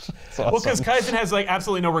 Awesome. Well, because Kaizen has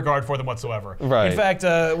absolutely no regard for them whatsoever. Right. In fact,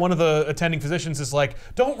 one of the attending physicians is like,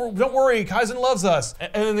 "Don't worry, Kaizen loves us."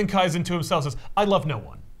 And then Kaizen to himself says, "I love no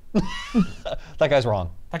one." That guy's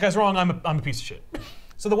wrong. That guy's wrong. I'm a piece of shit.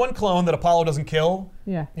 So the one clone that Apollo doesn't kill,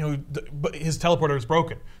 but his teleporter is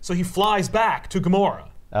broken. So he flies back to Gamora.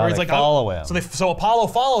 Oh, they follow him. So Apollo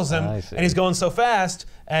follows him, and he's going so fast.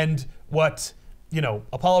 And what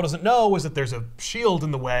Apollo doesn't know is that there's a shield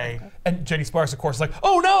in the way. And Jenny Sparks, of course, is like,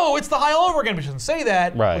 "Oh no, it's the High all over again." But she doesn't say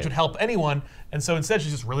that, which would help anyone. And so instead,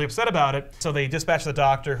 she's just really upset about it. So they dispatch the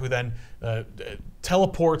doctor, who then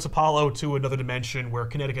teleports Apollo to another dimension where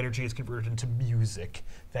kinetic energy is converted into music.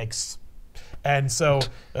 Thanks. And so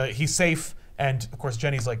he's safe. And of course,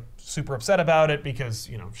 Jenny's like super upset about it because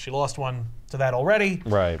she lost one to that already.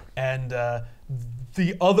 Right. And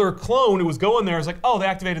the other clone who was going there is like, "Oh, they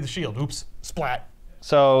activated the shield. Oops, splat."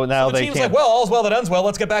 So now the team's like, "Well, all's well that ends well.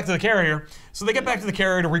 Let's get back to the carrier." So they get back to the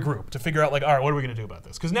carrier to regroup, to figure out like, all right, what are we going to do about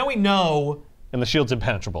this? Because now we know. And the shield's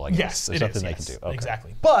impenetrable, I guess. Yes, There's nothing they can do. Okay.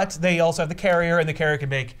 Exactly. But they also have the carrier, and the carrier can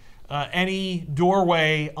make any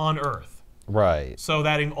doorway on Earth. Right. So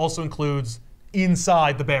that also includes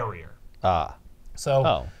inside the barrier.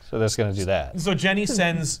 So that's going to do that. So Jenny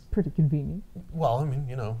sends. Pretty convenient. Well, I mean,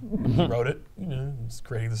 he wrote it. It's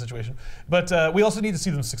creating the situation. But we also need to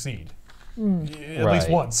see them succeed. At least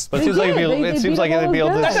once. But it seems like they'd be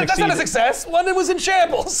able to succeed. That's not a success. London was in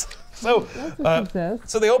shambles. So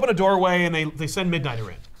they open a doorway and they send Midnighter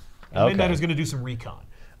in. And Midnighter's going to do some recon.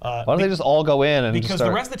 Why don't they just all go in and because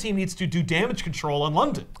the rest of the team needs to do damage control on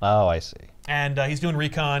London. Oh, I see. And he's doing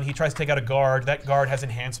recon. He tries to take out a guard. That guard has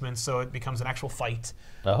enhancements, so it becomes an actual fight.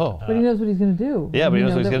 Oh. But he knows what he's going to do. Yeah, but he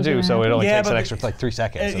knows what he's going to do, so it only takes an extra 3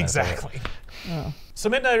 seconds. Exactly. So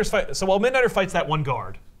Midnighter's fight. So while Midnighter fights that one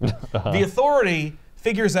guard, the Authority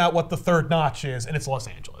figures out what the third notch is, and it's Los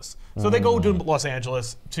Angeles. So they go to Los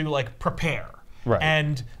Angeles to prepare. Right.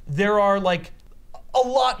 And there are a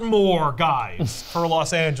lot more guys for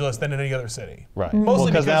Los Angeles than in any other city. Right. Mostly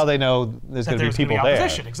because now they know there's going to be people there.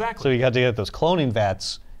 Exactly. So you got to get those cloning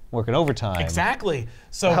vats working overtime. Exactly.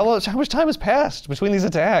 So how much time has passed between these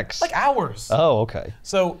attacks? Like hours. Oh, okay.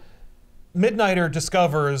 So Midnighter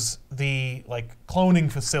discovers the cloning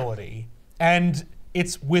facility, and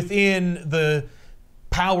it's within the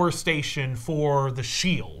power station for the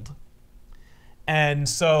shield. And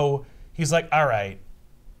so he's like, all right,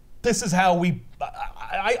 this is how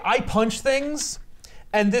I punch things,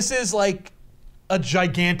 and this is like a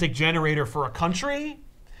gigantic generator for a country,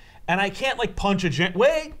 and I can't punch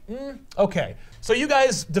a okay. So you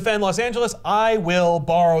guys defend Los Angeles, I will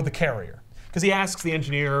borrow the carrier. Because he asks the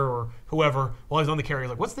engineer or whoever while he's on the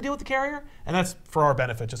carrier, what's the deal with the carrier? And that's for our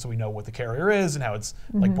benefit, just so we know what the carrier is and how it's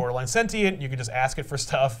borderline sentient. You can just ask it for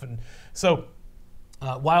stuff. And so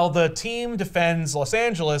while the team defends Los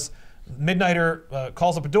Angeles, Midnighter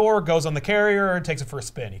calls up a door, goes on the carrier, and takes it for a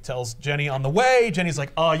spin. He tells Jenny on the way. Jenny's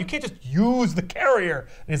like, "Oh, you can't just use the carrier."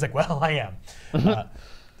 And he's like, "Well, I am."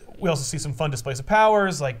 We also see some fun displays of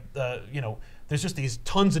powers, there's just these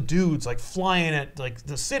tons of dudes flying at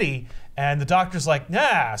the city, and the doctor's like,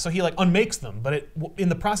 nah. So he unmakes them, but in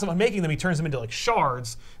the process of unmaking them, he turns them into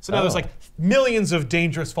shards. So now there's millions of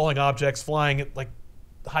dangerous falling objects flying at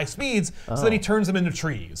high speeds. So then he turns them into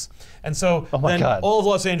trees, and so then all of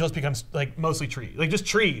Los Angeles becomes mostly trees, just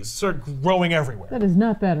trees start growing everywhere. That is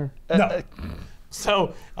not better. No.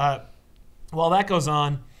 So while that goes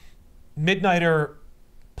on, Midnighter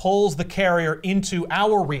pulls the carrier into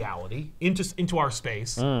our reality, into our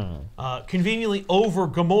space, conveniently over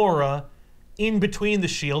Gamora, in between the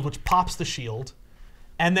shield, which pops the shield,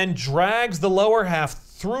 and then drags the lower half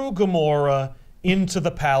through Gamora into the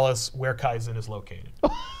palace where Kaizen is located.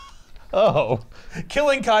 Oh.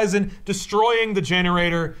 Killing Kaizen, destroying the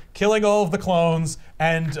generator, killing all of the clones,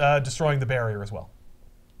 and destroying the barrier as well.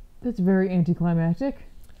 That's very anticlimactic.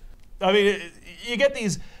 I mean, you get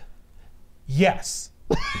these... Yes.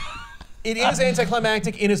 It is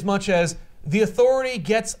anticlimactic in as much as the Authority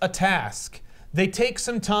gets a task they take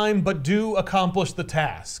some time but do accomplish the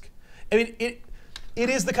task. I mean, it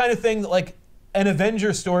is the kind of thing that like an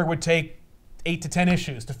Avengers story would take 8 to 10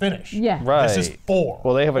 issues to finish. Yeah. Right. This is 4.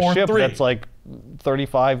 Well, they have a ship 3. that's like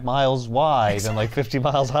 35 miles wide and like 50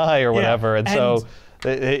 miles high or whatever, and so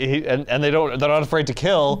they're not afraid to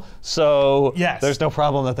kill. So there's no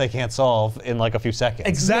problem that they can't solve in like a few seconds.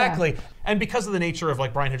 Exactly. And because of the nature of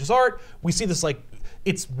like Brian Hitch's art, we see this like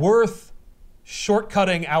it's worth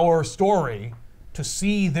shortcutting our story to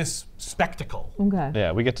see this spectacle. Okay.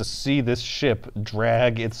 Yeah, we get to see this ship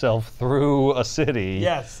drag itself through a city.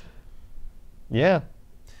 Yes. Yeah.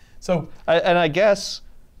 So and I guess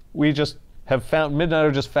we just have found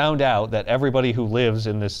Midnighter just found out that everybody who lives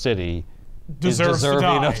in this city deserves is deserving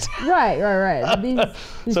to die. of Right.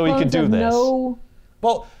 These So he can clones do have this. No...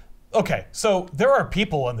 Well, okay, so there are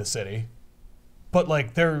people in the city, but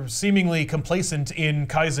like they're seemingly complacent in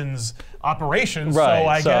Kaizen's operations. Right, so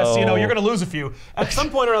I guess so- you're going to lose a few at some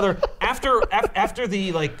point or another. After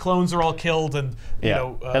the like clones are all killed and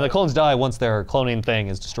and the clones die once their cloning thing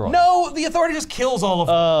is destroyed. no, the Authority just kills all of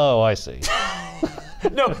them. Oh, I see.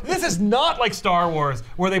 No, this is not like Star Wars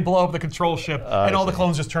where they blow up the control ship and all the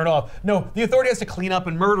clones just turn off. No, the Authority has to clean up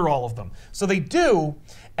and murder all of them. So they do,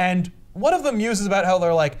 and one of them muses about how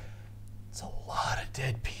they're like, it's a lot of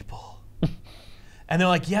dead people. And they're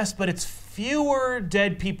like, yes, but it's fewer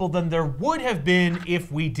dead people than there would have been if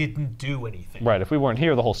we didn't do anything. Right, if we weren't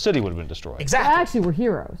here, the whole city would have been destroyed. Exactly. Actually, we're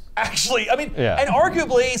heroes. Actually, I mean, Yeah. and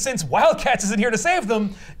arguably, since Wildcats isn't here to save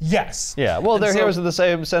them, yes. Yeah, well, And they're so- heroes in the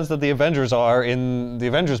same sense that the Avengers are in the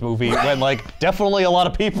Avengers movie, when like definitely a lot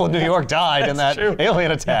of people in New York died in that That's true.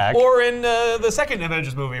 alien attack. Or in the second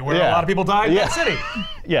Avengers movie, where a Yeah. lot of people died in that city.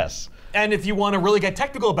 Yes. And if you want to really get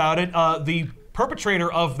technical about it, the perpetrator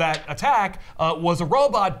of that attack was a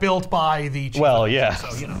robot built by the chief Well, Avenger. yeah.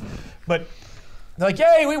 So, but they're like,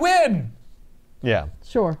 yay, we win! Yeah.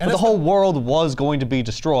 Sure. But the whole world was going to be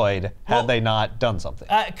destroyed had Well- they not done something.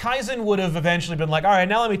 Kaizen would have eventually been like, all right,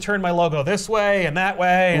 now let me turn my logo this way and that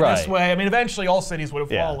way and this Right. way. I mean, eventually all cities would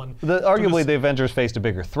have Yeah. fallen. Arguably, to the Avengers faced a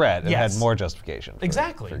bigger threat and Yes. had more justification. For,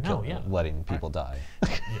 Exactly. For No, yeah. letting people die. Yeah,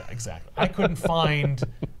 exactly. I couldn't find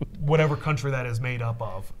whatever country that is made up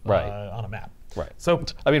of Right. on a map. Right. So,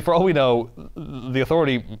 I mean, for all we know, the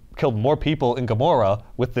Authority killed more people in Gamora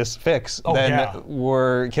with this fix than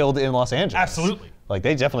were killed in Los Angeles. Absolutely. Like,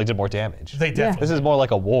 they definitely did more damage. they definitely. This is more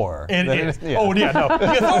like a war. It than- is. yeah. Oh, yeah, no.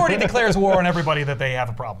 The Authority declares war on everybody that they have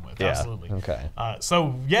a problem with. Yeah, Absolutely. okay.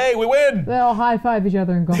 So, yay, we win. They all high five each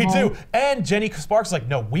other and go They home. do. And Jenny Sparks is like,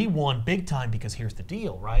 no, we won big time because here's the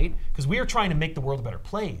deal, right? Because we are trying to make the world a better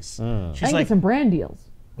place. She's I can like, get some brand deals.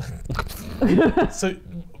 so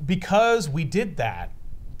because we did that,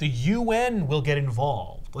 the UN will get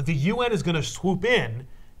involved. Like the UN is going to swoop in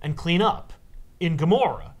and clean up in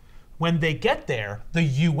Gamora. When they get there, the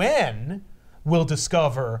UN will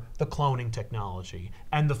discover the cloning technology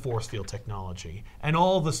and the force field technology and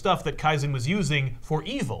all the stuff that Kaizen was using for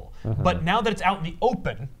evil. But now that it's out in the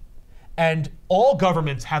open and all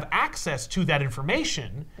governments have access to that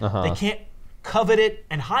information, they can't covet it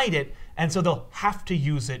and hide it, and so they'll have to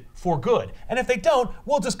use it for good. And if they don't,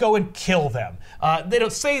 we'll just go and kill them. They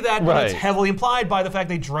don't say that, but it's Right. heavily implied by the fact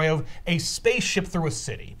they drove a spaceship through a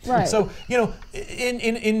city. Right. So,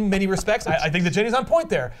 in many respects, I think that Jenny's on point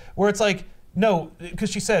there, where it's like, no, because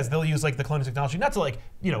she says they'll use like the cloning technology, not to like,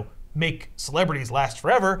 make celebrities last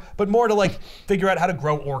forever, but more to like figure out how to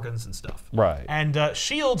grow organs and stuff. Right. And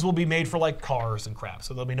shields will be made for like cars and crap,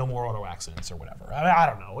 so there'll be no more auto accidents or whatever. I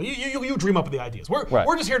don't know. You dream up with the ideas.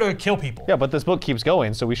 We're just here to kill people. Yeah, but this book keeps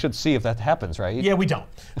going, so we should see if that happens, right? Yeah, we don't,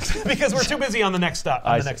 because we're too busy on the next stuff.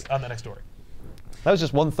 On the next story. That was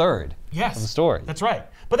just 1/3 Yes, of the story. That's right.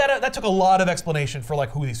 But that took a lot of explanation for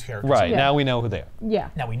like who these characters are. Right, Yeah. now we know who they are. Yeah.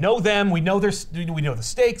 Now we know them. We know we know the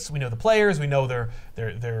stakes. We know the players. We know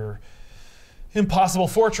their impossible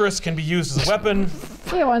fortress can be used as a weapon.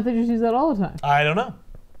 Yeah, why don't they just use that all the time? I don't know.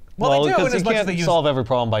 Well, they do in because as you much as can't they use. solve every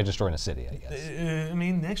problem by destroying a city, I guess. I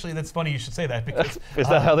mean, actually, that's funny you should say that because Is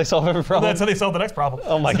that how they solve every problem? that's how they solve the next problem.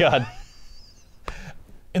 Oh my God.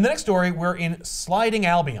 In the next story, we're in Sliding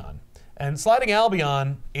Albion, and Sliding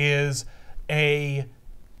Albion is a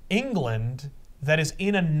England that is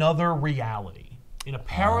in another reality, in a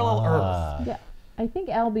parallel Earth. Yeah. I think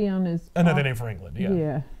Albion is Another name for England. Yeah.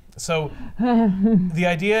 Yeah. So the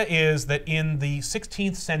idea is that in the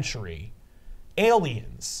 16th century,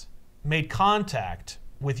 aliens made contact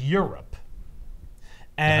with Europe.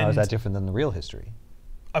 And How is that different than the real history?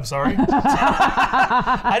 I'm sorry?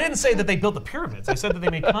 I didn't say that they built the pyramids. I said that they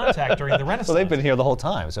made contact during the Renaissance. Well, they've been here the whole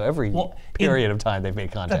time, so every period of time they've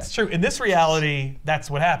made contact. That's true. In this reality, that's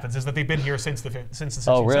what happens, is that they've been here since the 16th century.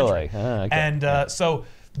 Oh, really? Okay. And so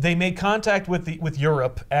they made contact with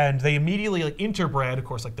Europe, and they immediately interbred, of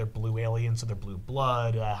course, they're blue aliens, so they're blue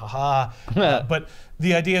blood, but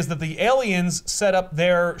the idea is that the aliens set up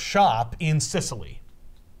their shop in Sicily.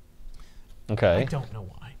 Okay. I don't know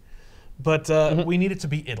why. But we need it to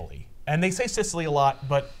be Italy. And they say Sicily a lot,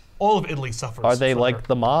 but all of Italy suffers. Are they like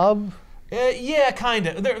the mob? Yeah, kind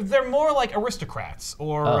of. They're more like aristocrats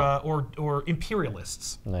or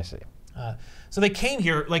imperialists. I see. So they came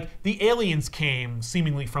here, the aliens came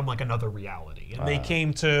seemingly from another reality. And they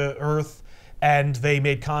came to Earth and they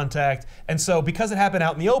made contact. And so because it happened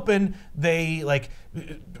out in the open, they,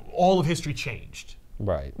 all of history changed.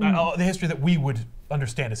 Right. The history that we would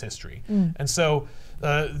understand as history. And so,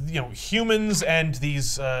 humans and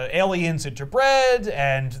these aliens interbred,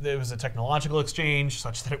 and there was a technological exchange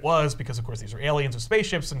such that it was, because of course these are aliens with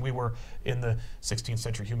spaceships and we were in the 16th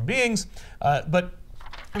century human beings. But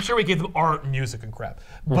I'm sure we gave them art and music and crap.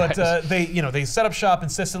 But they set up shop in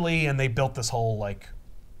Sicily and they built this whole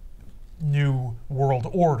new world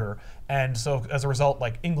order. And so as a result,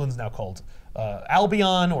 England's now called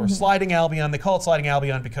Albion or Sliding Albion. They call it Sliding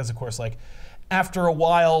Albion because, of course, after a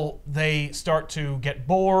while, they start to get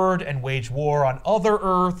bored and wage war on other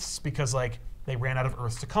Earths because, they ran out of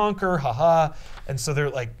Earths to conquer, haha. And so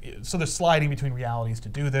they're they're sliding between realities to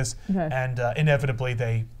do this, and inevitably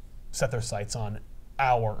they set their sights on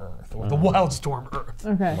our Earth, or the Wildstorm Earth.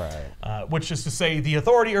 Okay. Right. Which is to say the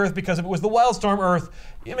Authority Earth, because if it was the Wildstorm Earth,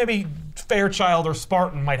 maybe Fairchild or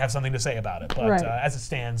Spartan might have something to say about it. But as it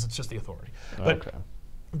stands, it's just the Authority. But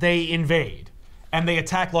they invade, and they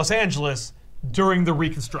attack Los Angeles during the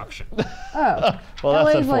Reconstruction. Oh. Well,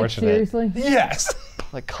 that's LA's unfortunate. Seriously? Yes.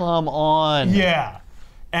 Come on. Yeah.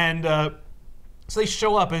 And so they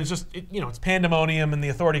show up, and it's just, it's pandemonium, and the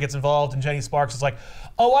Authority gets involved, and Jenny Sparks is like,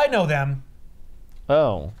 oh, I know them.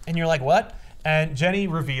 Oh. And you're like, what? And Jenny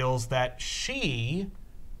reveals that she,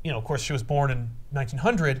 of course she was born in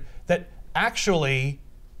 1900, that actually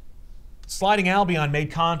Sliding Albion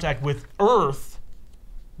made contact with Earth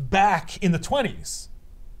back in the 20s.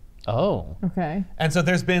 Oh. Okay. And so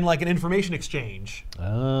there's been an information exchange.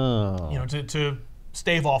 Oh. To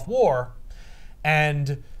stave off war.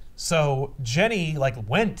 And so Jenny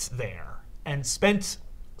went there and spent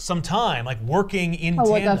some time working in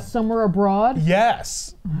tandem. Like a summer abroad?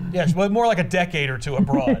 Yes. Yes, but more like a decade or two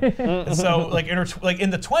abroad. And so in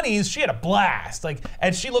the 20s, she had a blast.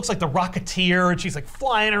 And she looks like the Rocketeer, and she's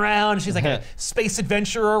flying around, and she's a space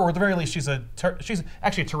adventurer, or at the very least she's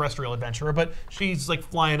actually a terrestrial adventurer, but she's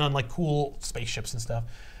flying on cool spaceships and stuff.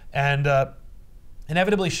 And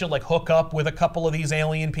inevitably she'll hook up with a couple of these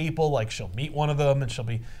alien people. She'll meet one of them and she'll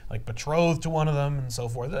be betrothed to one of them and so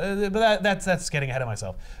forth. But that's getting ahead of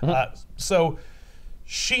myself. So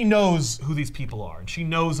she knows who these people are, and she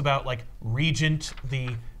knows about Regent,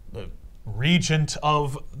 the regent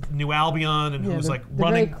of New Albion, and who's they're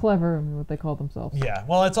running. very clever in what they call themselves. Yeah.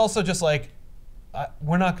 Well, it's also just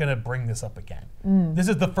we're not going to bring this up again. This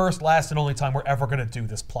is the first, last, and only time we're ever going to do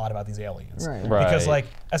this plot about these aliens. Right. Because,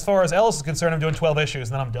 as far as Ellis is concerned, I'm doing 12 issues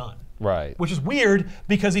and then I'm done. Right. Which is weird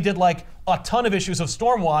because he did a ton of issues of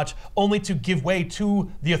Stormwatch only to give way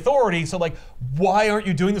to the Authority. So, why aren't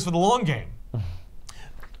you doing this for the long game?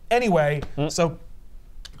 Anyway, so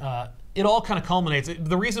it all kind of culminates.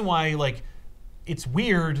 The reason why, it's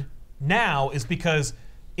weird now is because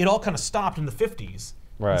it all kind of stopped in the 50s.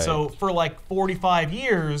 Right. And so for 45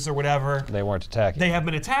 years or whatever, they weren't attacking. They have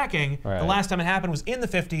been attacking. Right. The last time it happened was in the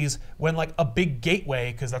 50s when a big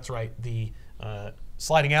gateway, because that's right, the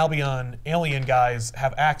Sliding Albion alien guys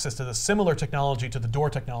have access to the similar technology to the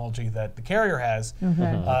door technology that the carrier has.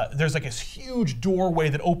 There's this huge doorway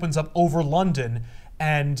that opens up over London,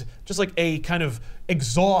 and just a kind of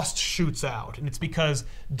exhaust shoots out. And it's because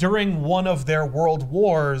during one of their world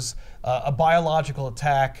wars, a biological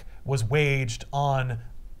attack was waged on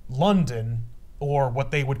London, or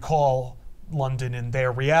what they would call London in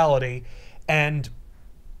their reality, and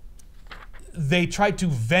they tried to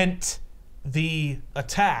vent the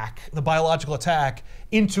attack, the biological attack,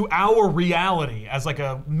 into our reality as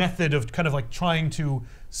a method of kind of trying to,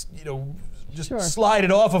 just slide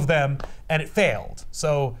it off of them, and it failed.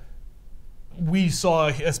 So we saw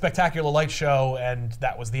a spectacular light show, and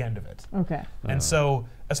that was the end of it. Okay. And so,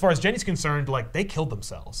 as far as Jenny's concerned, they killed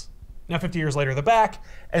themselves. Now 50 years later, they're back,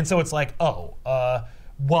 and so it's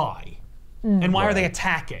why? And why are they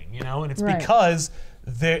attacking? And it's because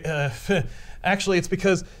they actually it's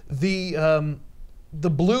because the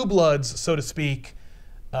blue bloods, so to speak,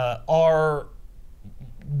 are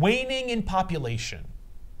waning in population.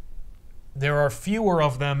 There are fewer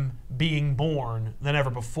of them being born than ever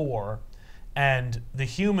before, and the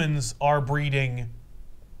humans are outbreeding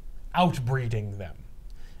them.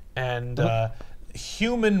 And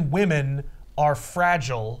human women are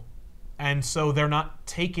fragile, and so they're not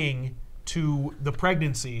taking to the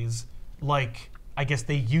pregnancies like I guess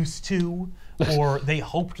they used to, or they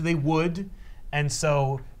hoped they would, and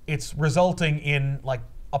so it's resulting in like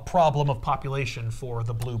a problem of population for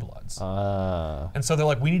the blue bloods. And so they're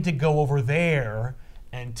like, we need to go over there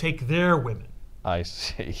and take their women. I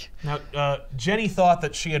see. Now, Jenny thought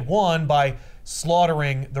that she had won by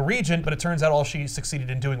slaughtering the regent, but it turns out all she succeeded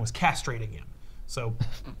in doing was castrating him. So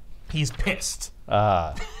he's pissed.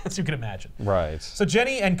 As you can imagine. Right. So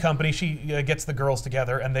Jenny and company, she gets the girls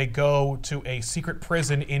together and they go to a secret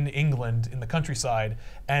prison in England in the countryside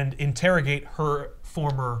and interrogate her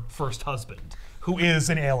former first husband, who is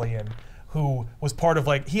an alien, who was part of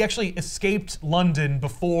he actually escaped London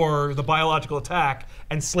before the biological attack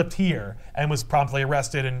and slipped here and was promptly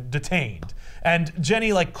arrested and detained. And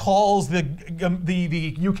Jenny calls the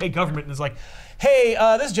UK government and is like, hey,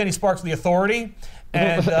 this is Jenny Sparks with the Authority,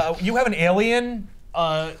 and you have an alien.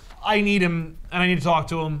 I need him, and I need to talk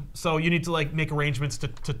to him. So you need to make arrangements to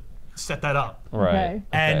set that up. Right. Okay.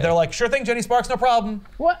 And they're like, sure thing, Jenny Sparks, no problem.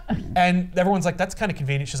 What? And everyone's like, that's kind of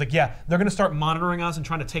convenient. She's like, yeah, they're gonna start monitoring us and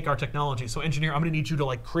trying to take our technology. So engineer, I'm gonna need you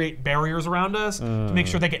to create barriers around us to make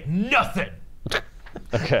sure they get nothing.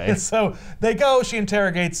 Okay. And so they go, she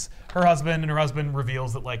interrogates her husband, and her husband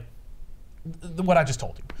reveals that what I just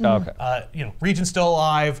told you. Okay. Regent's still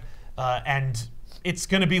alive, and it's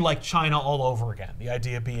gonna be like China all over again. The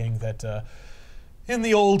idea being that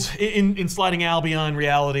in Sliding Albion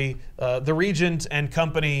reality, the Regent and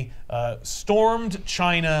company stormed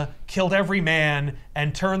China, killed every man,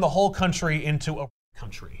 and turned the whole country into a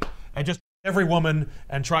country. And just every woman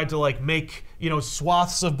and tried to make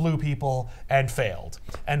swaths of blue people and failed.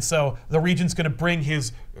 And so the Regent's gonna bring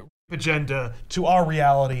his agenda to our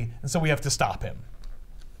reality, and so we have to stop him.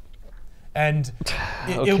 And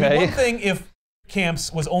it would be one thing if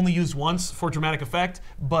camps was only used once for dramatic effect,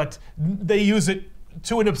 but they use it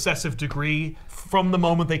to an obsessive degree from the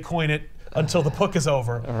moment they coin it until the book is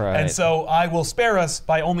over. Right. And so I will spare us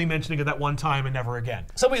by only mentioning it that one time and never again.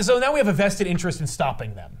 So now we have a vested interest in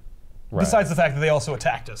stopping them. Right. Besides the fact that they also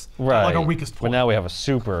attacked us. Right. Like our weakest point. But now we have a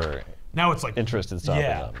super interest in stopping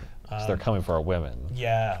them. So they're coming for our women.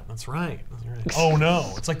 Yeah, that's right. Oh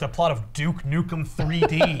no, it's like the plot of Duke Nukem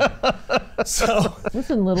 3D. So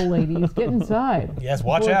listen, little ladies, get inside. Yes,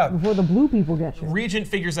 watch out before the blue people get you. Regent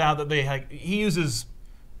figures out that he uses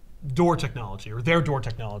door technology, or their door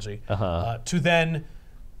technology, to then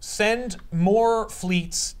send more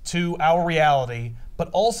fleets to our reality, but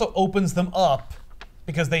also opens them up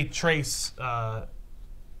because they trace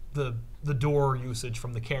the door usage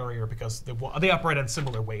from the carrier because they operate on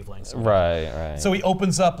similar wavelengths. Right. So he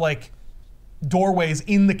opens up doorways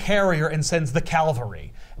in the carrier and sends the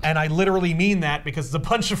cavalry. And I literally mean that because it's a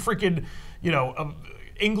bunch of freaking,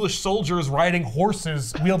 English soldiers riding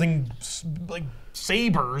horses, wielding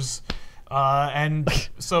sabers. And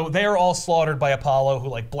so they're all slaughtered by Apollo,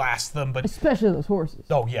 who blasts them. But especially those horses.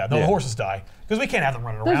 Oh yeah, the horses die because we can't have them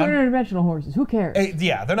running around. Those are interdimensional horses. Who cares?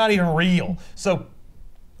 Yeah, they're not even real. So.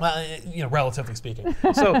 Relatively speaking.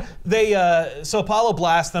 So so Apollo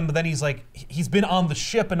blasts them, but then he's been on the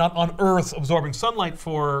ship and not on Earth absorbing sunlight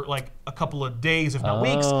for a couple of days, if not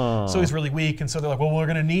weeks. So he's really weak, and so they're like, well, we're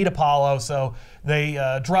gonna need Apollo. So they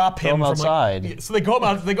drop him from outside. So they go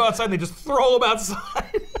outside and they just throw him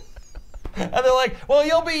outside. And they're like, well,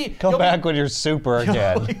 Come back when you're super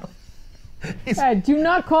again. Do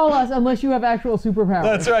not call us unless you have actual superpowers.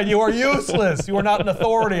 That's right. You are useless. You are not an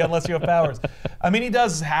authority unless you have powers. I mean, he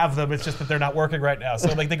does have them. It's just that they're not working right now. So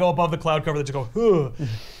they go above the cloud cover. They just go, huh.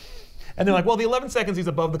 And they're like, well, the 11 seconds he's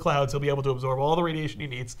above the clouds, he'll be able to absorb all the radiation he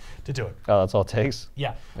needs to do it. Oh, that's all it takes?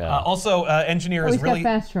 Yeah. Also, engineer is really. He's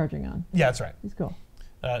got fast charging on. Yeah, that's right. He's cool.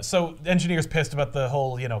 So engineer's pissed about the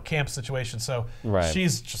whole, camp situation. So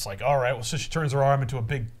she's just like, all right. Well, so she turns her arm into a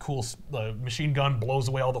big, cool machine gun, blows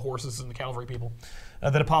away all the horses and the cavalry people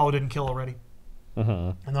that Apollo didn't kill already.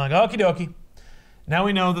 And they're like, okie dokie. Now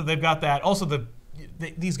we know that they've got that. Also,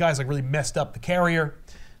 these guys really messed up the carrier.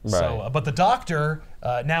 Right. So, but the doctor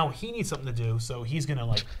now he needs something to do. So he's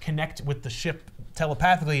gonna connect with the ship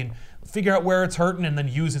telepathically and figure out where it's hurting, and then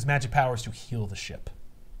use his magic powers to heal the ship.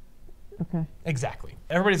 Okay. Exactly.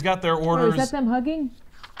 Everybody's got their orders. Oh, is that them hugging?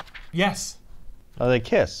 Yes. Oh, they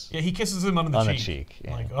kiss. Yeah, he kisses him on the cheek.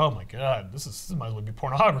 Yeah. Like, oh my God, this might as well be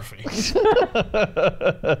pornography. It's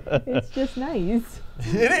just nice.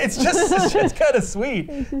 It's just kind of sweet.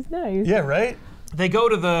 It's just nice. Yeah, right? They go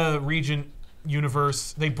to the Regent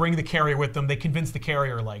universe. They bring the carrier with them. They convince the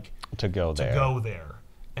carrier, like, to go there.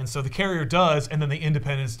 And so the carrier does, and then they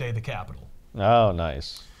Independence Day the Capitol. Oh,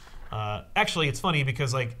 nice. Actually, it's funny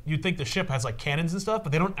because like you'd think the ship has like cannons and stuff,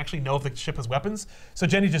 but they don't actually know if the ship has weapons. So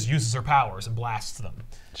Jenny just uses her powers and blasts them.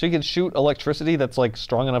 She can shoot electricity that's like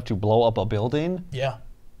strong enough to blow up a building. Yeah.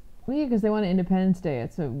 Well, yeah, because they want Independence Day.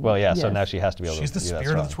 So well, yeah. Yes. So now she has to be able to. She's the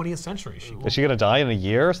spirit of the 20th century. Is she gonna die in a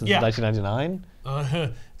year since 1999?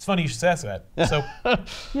 It's funny you should ask that. So.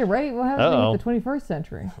 Yeah, right. What happens with the 21st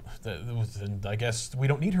century? I guess we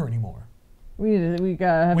don't need her anymore. We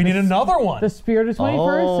need another one. The spirit of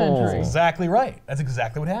 21st century. That's exactly right. That's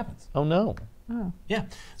exactly what happens. Oh no. Oh. Yeah.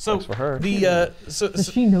 So for her.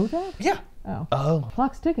 Does she know that? Yeah. Oh.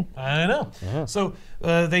 Clock's ticking. I know. Yeah. So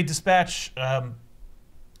they dispatch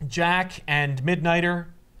Jack and Midnighter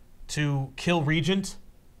to kill Regent,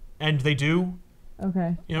 and they do.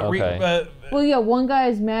 Okay. You know, okay. Well, yeah, one guy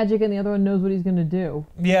is magic and the other one knows what he's gonna do.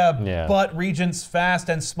 Yeah. But Regent's fast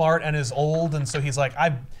and smart and is old, and so he's like,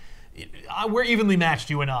 we're evenly matched,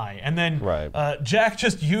 you and I. And then Jack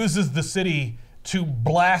just uses the city to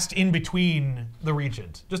blast in between the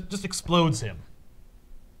Regent. Just explodes him.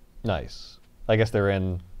 Nice. I guess they're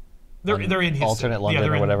in. They're in his alternate city.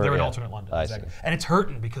 London or whatever. They're in alternate London. Exactly. And it's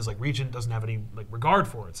hurting because like Regent doesn't have any like regard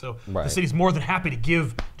for it. So the city's more than happy to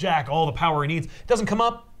give Jack all the power he needs. It doesn't come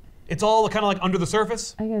up. It's all kind of like under the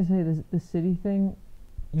surface. I gotta say, the city thing.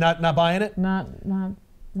 Not buying it. Not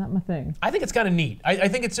my thing. I think it's kind of neat. I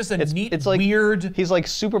think it's just it's like, weird. He's like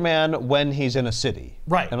Superman when he's in a city,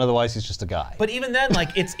 right? And otherwise he's just a guy. But even then, like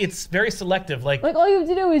it's very selective. Like all you have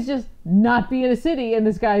to do is just not be in a city, and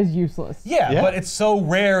this guy's useless. Yeah. But it's so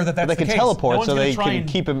rare that that's the case. They can teleport, so they can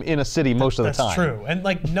keep him in a city most of the time. That's true. And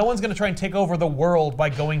like no one's gonna try and take over the world by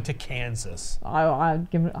going to Kansas. I'm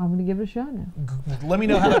gonna give it a shot now. Let me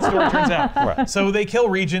know how that story turns out. Right. So they kill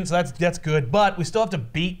Regent, so that's good. But we still have to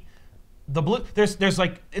beat. The blue, there's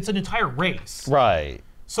like, it's an entire race. Right.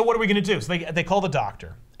 So what are we gonna do? So they call the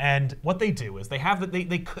doctor, and what they do is they have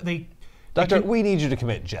Doctor, we need you to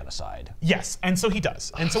commit genocide. Yes, and so he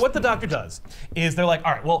does. And so what the doctor does is they're like,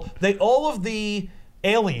 all right, well, all of the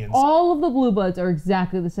aliens. All of the Blue Bloods are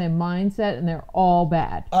exactly the same mindset, and they're all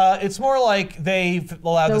bad. It's more like they've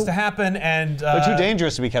allowed this to happen, and they're too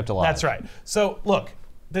dangerous to be kept alive. That's right. So look.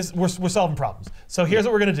 We're solving problems. So here's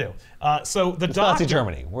what we're gonna do. So the doctor. Nazi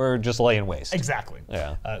Germany. We're just laying waste. Exactly.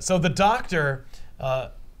 Yeah. So the doctor.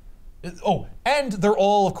 And they're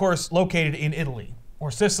all, of course, located in Italy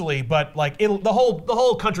or Sicily, but like the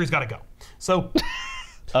whole country's got to go. So.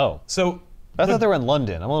 So. I thought they were in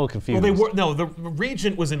London. I'm a little confused. Well, the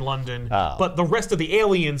Regent was in London, but the rest of the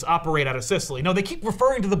aliens operate out of Sicily. No, they keep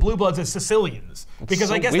referring to the Blue Bloods as Sicilians because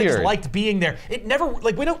so I guess they just liked being there. It never,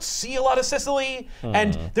 like, we don't see a lot of Sicily,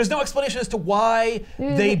 and there's no explanation as to why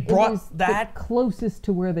they brought that closest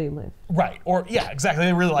to where they live. Right, or yeah, exactly.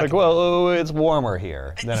 They really like it. Well, it's warmer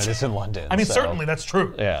here than it is in London. I mean, certainly that's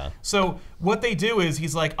true. Yeah. So what they do is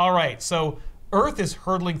he's like, all right, so Earth is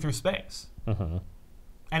hurtling through space, and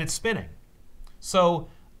it's spinning. So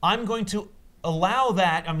I'm going to allow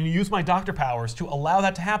that, I'm going to use my doctor powers to allow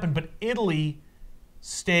that to happen, but Italy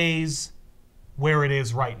stays where it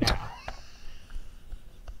is right now.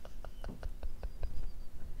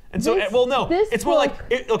 And so, it's more like,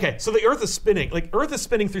 okay, so the Earth is spinning. Like, Earth is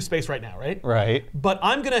spinning through space right now, right? Right. But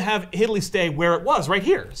I'm going to have Italy stay where it was, right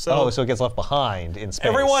here. So so it gets left behind in space.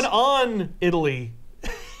 Everyone on Italy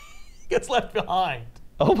gets left behind.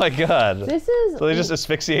 Oh my God. So they just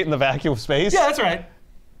asphyxiate in the vacuum of space? Yeah, that's right.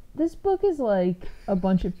 This book is like a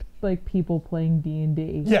bunch of like people playing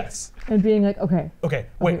D&D. Yes. And being like, okay.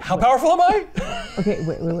 Wait, how powerful am I? Okay,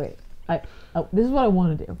 wait. This is what I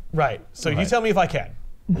want to do. Right. So you tell me if I can.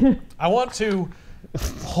 I want to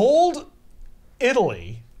hold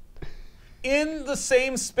Italy in the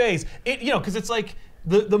same space. Because it's like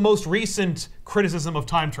the most recent criticism of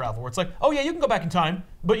time travel, where it's like, oh yeah, you can go back in time,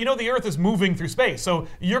 but the Earth is moving through space, so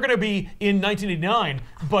you're going to be in 1989,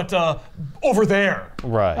 but over there.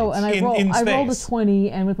 Right. Oh, and I rolled a 20,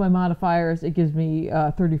 and with my modifiers, it gives me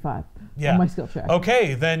 35 on my skill check.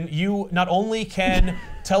 Okay, then you not only can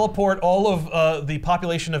teleport all of the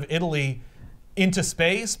population of Italy into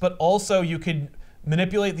space, but also you can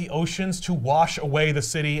manipulate the oceans to wash away the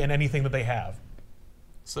city and anything that they have.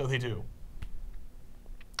 So they do.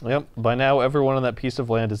 Yep. By now, everyone on that piece of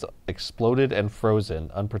land is exploded and frozen,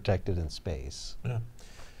 unprotected in space. Yeah.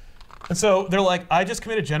 And so they're like, I just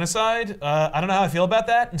committed genocide. I don't know how I feel about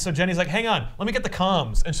that. And so Jenny's like, hang on, let me get the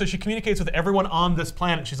comms. And so she communicates with everyone on this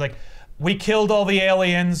planet. She's like, we killed all the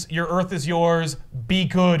aliens. Your Earth is yours. Be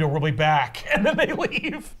good or we'll be back. And then they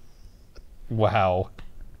leave. Wow.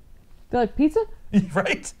 They're like, pizza?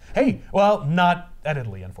 Right? Hey, well, not at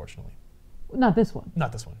Italy, unfortunately. Not this one.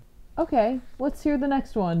 Not this one. Okay, let's hear the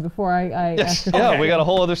next one before I ask a Yeah, question. we got a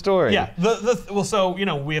whole other story. Yeah. Well, so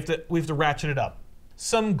we have to ratchet it up.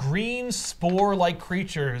 Some green spore-like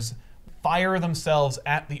creatures fire themselves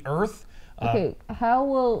at the Earth. Okay, how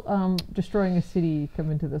will destroying a city come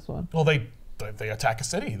into this one? Well, they attack a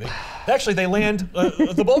city. They land.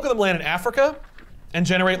 The bulk of them land in Africa, and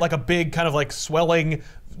generate like a big kind of like swelling,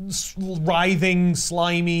 writhing,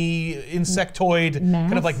 slimy insectoid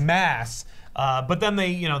kind of like mass. But then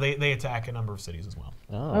they attack a number of cities as well.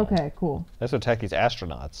 Oh. Okay, cool. That's what attack these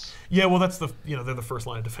astronauts. Yeah, well, that's they're the first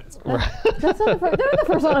line of defense. That's not they're the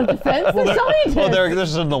first line of defense. There's so many Well, they're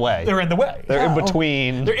just in the way. They're in the way. They're in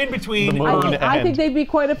between. They're in between. The moon I think they'd be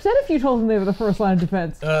quite upset if you told them they were the first line of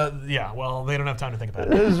defense. Yeah, well, they don't have time to think about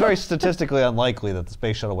it. It is very statistically unlikely that the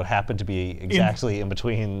space shuttle would happen to be exactly in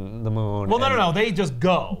between the moon. Well, no. They just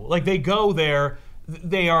go. Like they go there.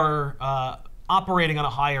 They are operating on a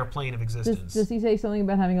higher plane of existence. Does he say something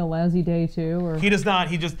about having a lousy day too? Or? He does not.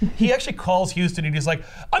 He actually calls Houston and he's like,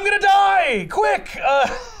 "I'm gonna die! Quick! Oh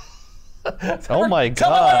my God! Tell my wife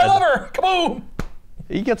I love her! Kaboom!"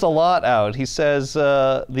 He gets a lot out. He says,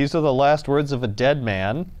 "These are the last words of a dead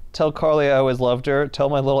man. Tell Carly I always loved her. Tell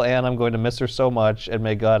my little Anne I'm going to miss her so much, and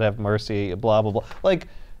may God have mercy." Blah blah blah. Like,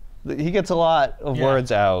 he gets a lot of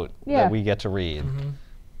words out that we get to read. Mm-hmm.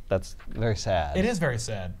 That's very sad. It is very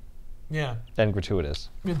sad. Yeah. And gratuitous.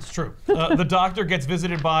 It's true. The Doctor gets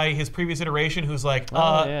visited by his previous iteration, who's like,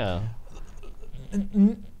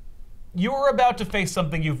 you were about to face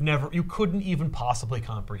something you couldn't even possibly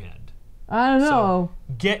comprehend. I don't know. So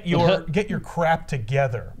get your crap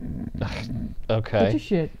together. Okay. Get your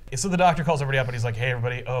shit. So the Doctor calls everybody up and he's like, hey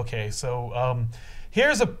everybody, okay, so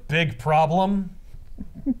here's a big problem.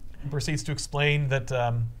 Proceeds to explain that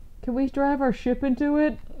can we drive our ship into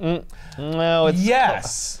it? No, it's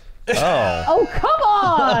yes. Oh. Oh, come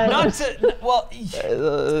on! Not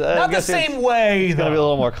the same way. It's going to be a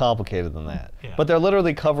little more complicated than that. Yeah. But they're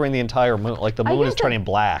literally covering the entire moon. Like the moon is turning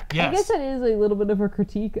black. Yes. I guess that is a little bit of a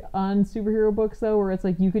critique on superhero books, though, where it's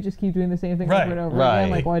like you could just keep doing the same thing over and over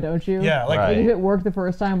again. Like, why don't you? Yeah. Like if it worked the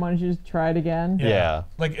first time, why don't you just try it again? Yeah.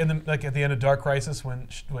 Like at the end of Dark Crisis, when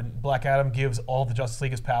Black Adam gives all the Justice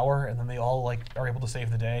League his power, and then they all like are able to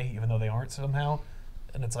save the day, even though they aren't somehow.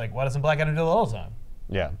 And it's like, why doesn't Black Adam do that all the time?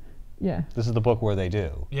 Yeah. Yeah. This is the book where they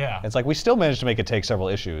do. Yeah. It's like we still managed to make it take several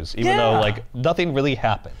issues, even though like nothing really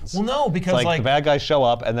happens. Well, no, because it's like the bad guys show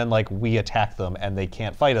up and then like we attack them and they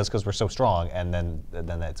can't fight us because we're so strong, and then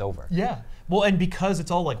it's over. Yeah. Well, and because it's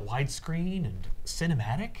all like widescreen and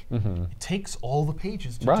cinematic, it takes all the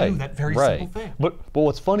pages to do that very simple thing. But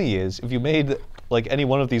what's funny is if you made like any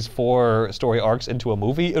one of these 4 story arcs into a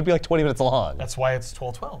movie, it would be like 20 minutes long. That's why it's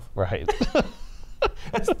 12-12. Right.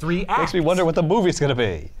 That's 3 acts. Makes me wonder what the movie's gonna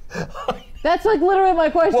be. That's like literally my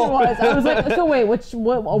question was. I was like, so wait, which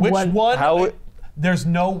one? How? There's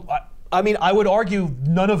no. I mean, I would argue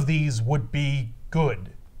none of these would be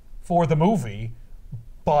good for the movie,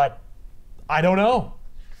 but I don't know.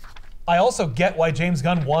 I also get why James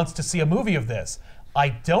Gunn wants to see a movie of this. I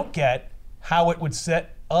don't get how it would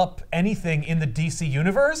set up anything in the DC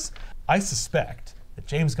universe. I suspect that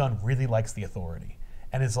James Gunn really likes the Authority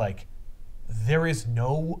and is like, there is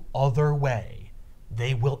no other way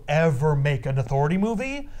they will ever make an Authority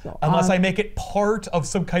movie unless I make it part of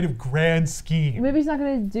some kind of grand scheme. Maybe he's not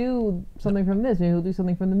going to do something from this. Maybe he'll do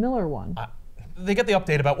something from the Miller one. They get the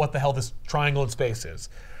update about what the hell this triangle in space is.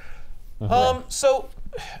 So,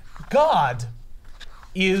 God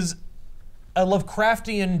is a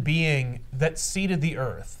Lovecraftian being that seeded the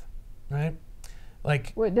Earth, right?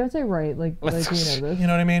 Like, wait, don't say right. Like you know this. You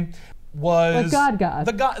know what I mean? Was like God.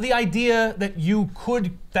 The idea that you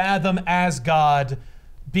could fathom as God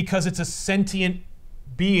because it's a sentient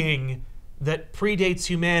being that predates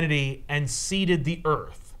humanity and seeded the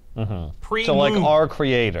Earth. So like our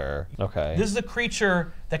creator. Okay. This is a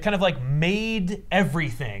creature that kind of like made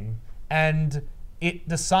everything, and it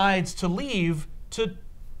decides to leave to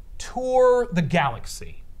tour the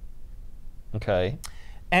galaxy. Okay.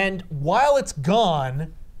 And while it's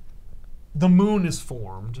gone, the moon is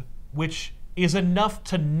formed, which is enough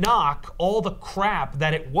to knock all the crap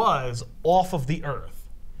that it was off of the Earth.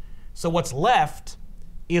 So what's left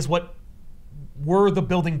is what were the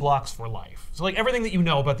building blocks for life. So like everything that you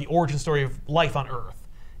know about the origin story of life on Earth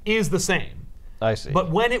is the same. I see.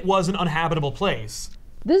 But when it was an uninhabitable place,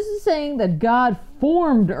 This is saying that God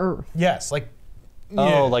formed Earth. Yes, like.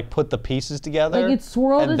 Oh, like put the pieces together? Like it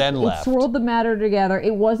swirled and then left. It swirled the matter together.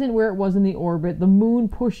 It wasn't where it was in the orbit. The moon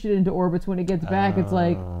pushed it into orbits. When it gets back, it's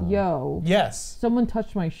like, yo. Yes. Someone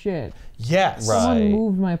touched my shit. Yes. Someone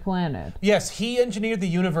moved my planet. Yes, he engineered the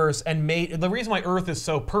universe and made the reason why Earth is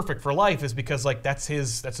so perfect for life is because like that's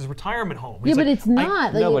his retirement home. He's but it's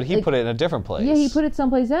not. No, but he put it in a different place. Yeah, he put it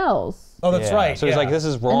someplace else. Oh, that's right. So he's like, this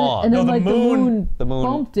is wrong. And then, no, the moon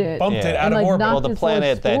bumped it out of orbit. Well, the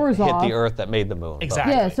planet that hit off. the Earth that made the moon.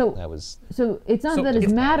 Exactly. Yeah, so it's not that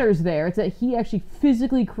his matter's there. It's that he actually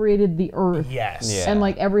physically created the Earth. Yes. Yeah. And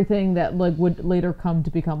like everything that like would later come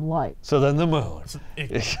to become light. So then the moon.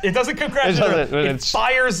 It doesn't come crashing. It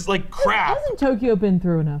fires like crap. Hasn't Tokyo been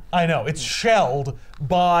through enough? I know. It's shelled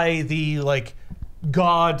by the like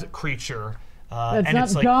god creature. That's and not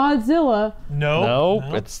it's like, Godzilla. No,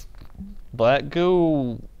 it's Black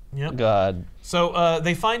Goo. Yep. God. So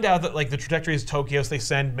they find out that like the trajectory is Tokyo, so they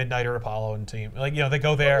send Midnighter, Apollo, and team. Like they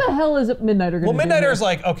go there. What the hell is Midnighter going to do? Well, Midnighter's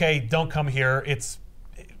like, okay, don't come here. It's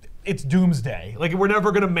doomsday. Like we're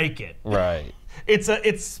never gonna make it. Right.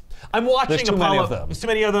 I'm watching There's too Apollo. many of them. There's too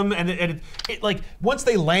many of them, and it like once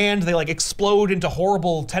they land, they like explode into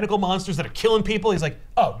horrible tentacle monsters that are killing people. He's like,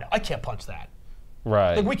 oh no, I can't punch that.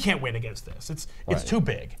 Right. Like we can't win against this. It's too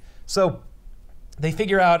big. So they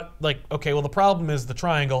figure out like, okay, well the problem is the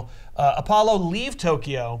triangle. Apollo, leave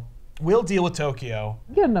Tokyo. We'll deal with Tokyo.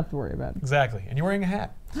 You got enough to worry about. Exactly. And you're wearing a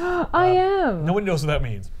hat. I am. No one knows what that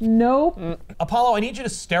means. Nope. Apollo, I need you to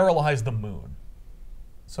sterilize the moon.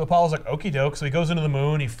 So Apollo's like, okie doke. So he goes into the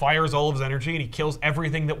moon, he fires all of his energy, and he kills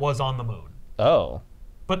everything that was on the moon. Oh.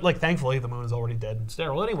 But like, thankfully, the moon is already dead and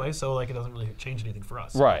sterile anyway, so like, it doesn't really change anything for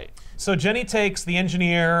us. Right. So Jenny takes the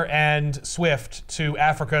engineer and Swift to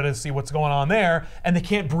Africa to see what's going on there, and they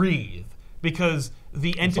can't breathe because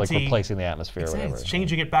the entity. It's like replacing the atmosphere or whatever. It's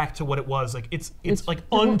changing it back to what it was. Like it's like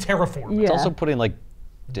unterraformed. Yeah. It's also putting like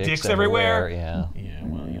dicks everywhere. Yeah. Yeah.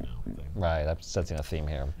 Well, you know. Right. I'm sensing a theme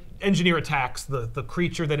here. Engineer attacks the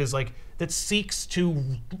creature that is like that seeks to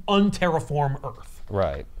unterraform Earth.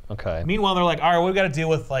 Right. Okay. Meanwhile, they're like, all right, we've got to deal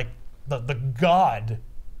with like the god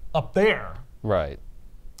up there. Right.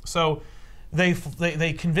 So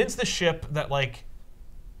they convince the ship that like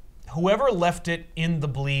whoever left it in the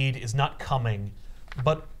bleed is not coming,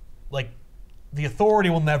 but like the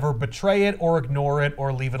authority will never betray it or ignore it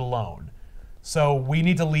or leave it alone. So we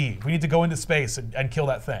need to leave. We need to go into space and kill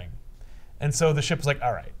that thing. And so the ship is like,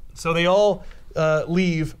 all right. So they all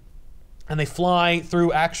leave, and they fly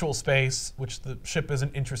through actual space, which the ship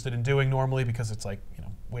isn't interested in doing normally because it's like,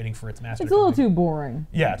 waiting for its master. It's a little too boring.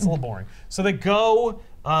 Yeah, it's a little boring. So they go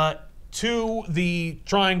to the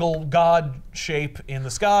triangle god shape in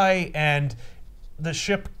the sky, and the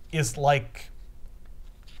ship is like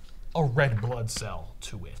a red blood cell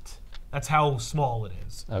to it. That's how small it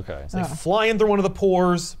is. Okay. So they fly in through one of the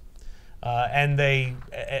pores. And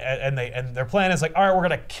their plan is like, all right, we're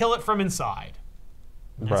gonna kill it from inside.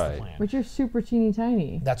 And that's the plan. But you're super teeny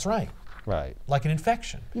tiny. That's right. Right. Like an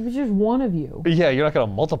infection. It was just one of you. Yeah, you're not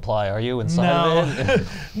gonna multiply, are you, inside of it?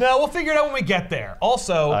 No, we'll figure it out when we get there.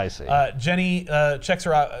 Also, I see. Jenny checks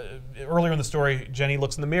her out. Earlier in the story, Jenny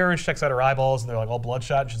looks in the mirror and she checks out her eyeballs, and they're like all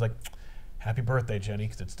bloodshot. And she's like, "Happy birthday, Jenny,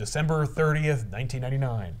 because it's December 30th,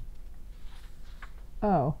 1999."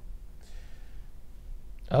 Oh.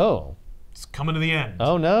 Oh. It's coming to the end.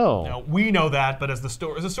 Oh no. Now, we know that, but as the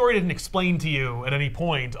story didn't explain to you at any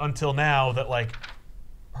point until now that like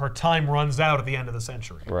her time runs out at the end of the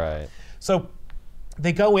century. Right. So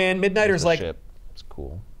they go in. Midnighter's like, ship. It's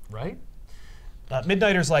cool. Right?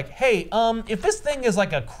 Midnighter's like, hey, if this thing is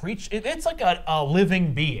like a creature, it's like a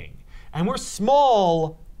living being, and we're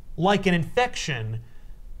small like an infection,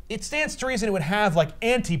 it stands to reason it would have like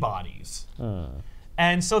antibodies.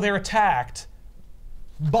 And so they're attacked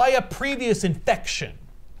by a previous infection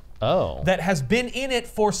that has been in it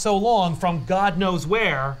for so long from God knows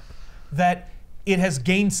where that it has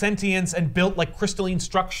gained sentience and built like crystalline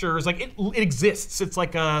structures. Like it exists. It's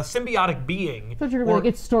like a symbiotic being. I thought you were going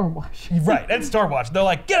to get Stormwatch. Right, and Stormwatch. They're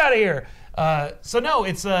like, get out of here. So no,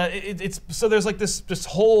 it's so there's like this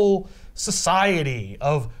whole society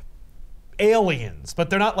of aliens, but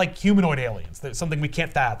they're not like humanoid aliens. They're something we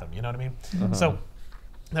can't fathom. You know what I mean? So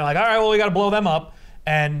they're like, all right, well, we got to blow them up.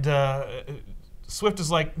 And Swift is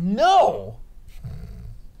like, no,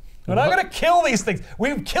 we're not gonna kill these things.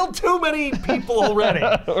 We've killed too many people already.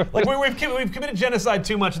 Like we've committed genocide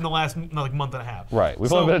too much in the last like month and a half. Right.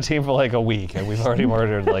 We've only been a team for like a week, and we've already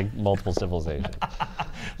murdered like multiple civilizations.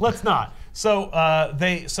 Let's not. So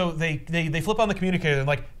they flip on the communicator and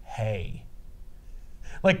like, hey,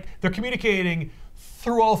 like they're communicating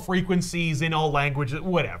through all frequencies, in all languages,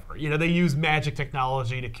 whatever. You know, they use magic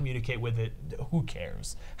technology to communicate with it. Who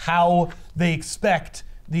cares? How they expect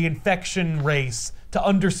the infection race to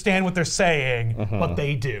understand what they're saying, but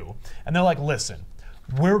they do. And they're like, listen,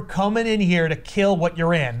 we're coming in here to kill what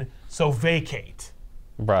you're in, so vacate.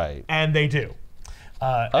 Right. And they do.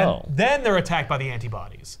 And then they're attacked by the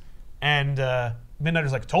antibodies. And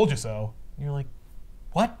Midnighter's like, told you so. And you're like,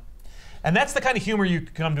 what? And that's the kind of humor you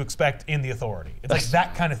come to expect in The Authority. It's like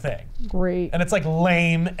that kind of thing. Great. And it's like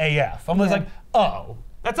lame AF. I'm just like, oh,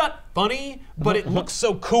 that's not funny, but it looks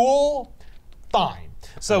so cool. Fine.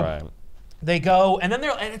 So they go, and then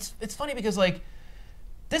and it's funny because like,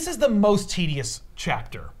 this is the most tedious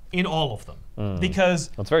chapter in all of them.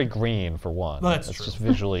 Because it's very green for one. Well, that's it's true. just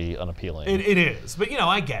visually unappealing. It is, but you know,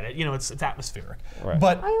 I get it. You know, it's atmospheric. Right.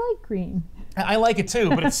 But I like green. I like it too,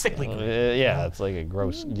 but it's sickly green. Yeah, it's like a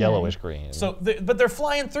gross yellowish green. So, but they're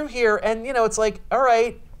flying through here, and you know, it's like, all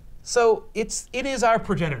right, so it is our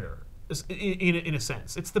progenitor, in a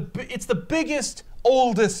sense. It's the biggest,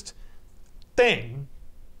 oldest thing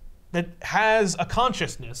that has a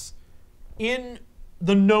consciousness in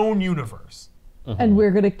the known universe. And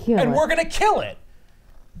we're gonna kill it. And we're gonna kill it.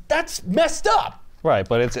 That's messed up. Right,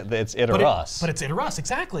 but it's it or us. But it's it or us,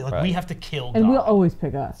 exactly. Like we have to kill God. And we'll always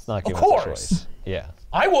pick us. Not give of us a course. choice. Yeah.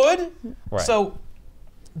 I would. Right. So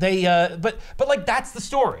they but like that's the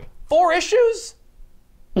story. 4 issues?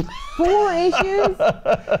 4 issues?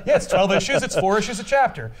 Yeah, it's 12 issues. It's 4 issues a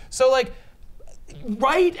chapter. So like,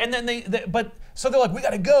 right? And then so they're like, we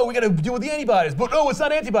gotta go. We gotta deal with the antibodies. But no, it's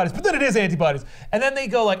not antibodies. But then it is antibodies. And then they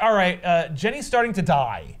go like, all right, Jenny's starting to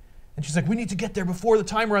die. And she's like, we need to get there before the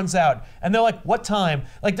time runs out. And they're like, what time?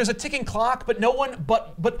 Like, there's a ticking clock, but no one,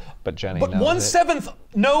 but Jenny knows 1/7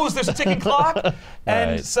 knows there's a ticking clock.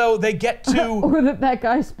 And so they get to... Or that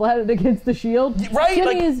guy splatted against the shield. Right?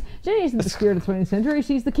 Jenny is the spirit of the 20th century.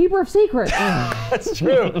 She's the keeper of secrets. That's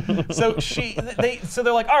true. So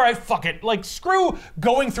they're like, all right, fuck it. Like, screw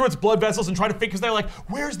going through its blood vessels and trying to figure, because they're like,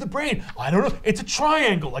 where's the brain? I don't know. It's a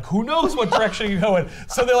triangle. Like, who knows what direction you go in?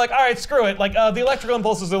 So they're like, all right, screw it. Like, the electrical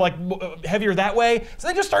impulses are like heavier that way. So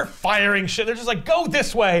they just start firing shit. They're just like, go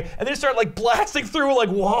this way. And they start like blasting through like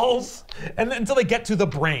walls and until they get to the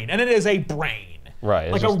brain. And it is a brain.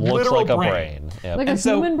 Right, like it just a looks literal like a brain. Yep. Like a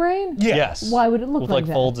human brain? Yes. Why would it look With like like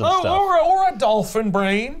that? folds and stuff. Or a dolphin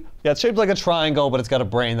brain. Yeah, it's shaped like a triangle, but it's got a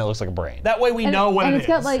brain that looks like a brain. That way we know what it is. And it's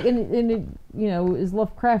got like, and it, you know, is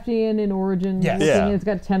Lovecraftian in origin. Yes. Yeah. It's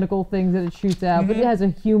got tentacle things that it shoots out, but it has a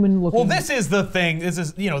human looking. Well, this is the thing. This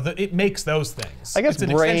is, you know, it makes those things. I guess it's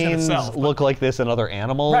an extension of brains itself, look like this in other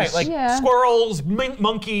animals. right, like squirrels,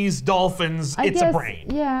 monkeys, dolphins. I It's guess, a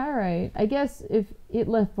brain. Yeah, all right. I guess if it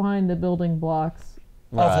left behind the building blocks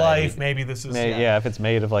of life, maybe this is. Yeah, if it's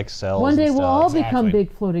made of like cells. one day and we'll stuff. all Exactly. become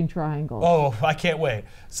big floating triangles. Oh, I can't wait.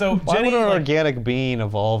 So Why Jenny, would an like, organic being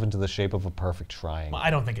evolve into the shape of a perfect triangle? I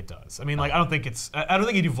don't think it does. I mean, like, I don't think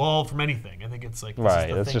it evolved from anything. I think it's like, this Right,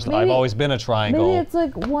 is the it's thing just that- I've always been a triangle. Maybe it's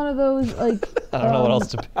like one of those like I don't know what else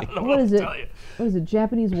to be. what is it? tell you. What is it?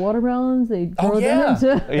 Japanese watermelons? They grow yeah.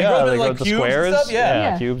 them into. Yeah, them they like go to cubes and squares. stuff?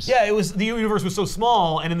 Yeah. Cubes. Yeah, it was, the universe was so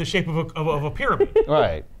small and in the shape of a pyramid.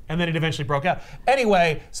 Right. And then it eventually broke out.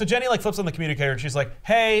 Anyway, so Jenny like flips on the communicator and she's like,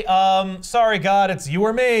 hey, sorry God, it's you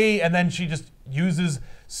or me. And then she just uses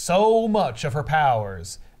so much of her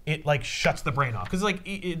powers, it like shuts the brain off. Because like,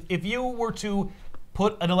 if you were to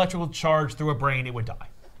put an electrical charge through a brain, it would die.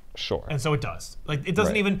 Sure. And so it does. Like it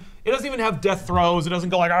doesn't even have death throes. It doesn't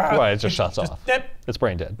go like, ah. Right, it just shuts off. It's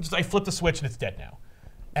brain dead. I flipped the switch and it's dead now.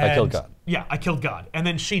 And I killed God. Yeah, I killed God. And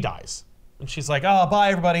then she dies. And she's like, oh, bye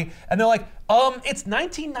everybody. And they're like, it's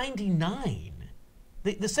 1999.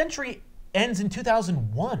 The century ends in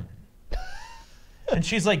 2001. And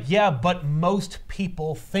she's like, yeah, but most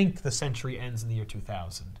people think the century ends in the year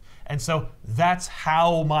 2000. And so that's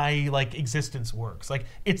how my like existence works. Like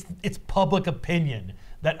it's public opinion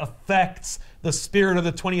that affects the spirit of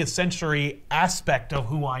the 20th century aspect of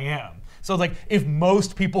who I am. So like, if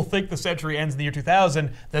most people think the century ends in the year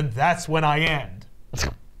 2000, then that's when I end.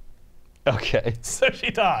 Okay. So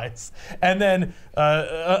she dies. And then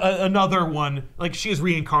another one, like she is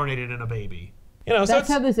reincarnated in a baby. You know, That's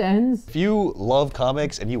how this ends? If you love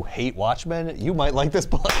comics and you hate Watchmen, you might like this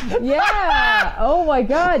book. Yeah! Oh my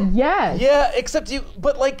God, yes! Yeah, except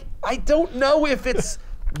but like, I don't know if it's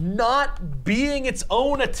not being its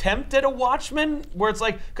own attempt at a Watchmen, where it's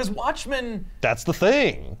like, because Watchmen That's the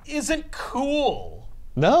thing. isn't cool.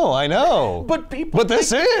 No, I know. But people But this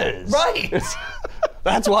think- is. Right.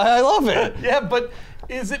 That's why I love it. Yeah, but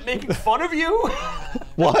is it making fun of you?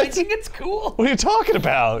 What? I think it's cool. What are you talking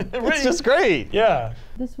about? It's just great. Yeah.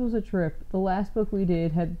 This was a trip. The last book we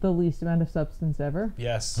did had the least amount of substance ever.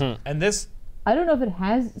 Yes. And this... I don't know if it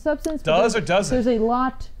has substance. Does or doesn't. There's a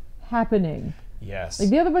lot happening. Yes. Like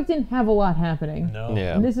the other book didn't have a lot happening. No.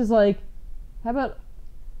 Yeah. And this is like, how about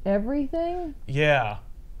everything? Yeah.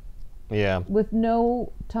 Yeah. With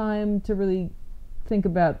no time to really think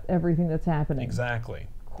about everything that's happening. Exactly.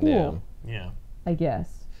 Cool. Yeah. I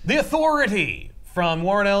guess. The Authority from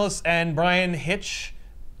Warren Ellis and Brian Hitch.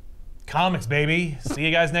 Comics, baby. See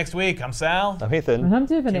you guys next week. I'm Sal. I'm Ethan. And I'm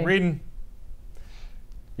Tiffany. Keep reading.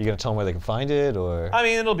 You gonna tell them where they can find it, or? I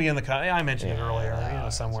mean, it'll be in the. I mentioned it earlier.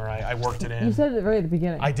 Somewhere I worked it in. You said it right at the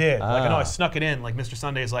beginning. I did. Like, I snuck it in. Like Mr.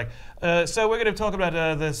 Sunday's like, so we're gonna talk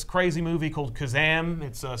about this crazy movie called Kazam.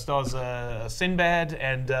 It stars Sinbad,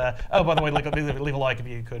 and oh, by the way, leave a like if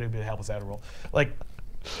you could. It'd help us out a roll. Like.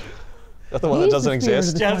 That's the one that doesn't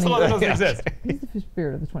exist. Yeah, that's the one that doesn't exist. He's the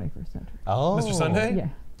spirit of the 21st century. Oh. Mr. Sunday? Yeah.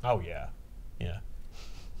 Oh yeah, yeah.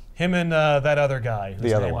 Him and that other guy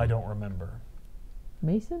whose name I don't remember.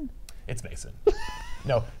 Mason? It's Mason.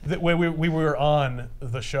 No, we were on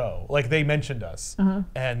the show. Like they mentioned us,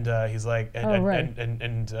 and he's like, and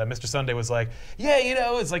Mr. Sunday was like, yeah,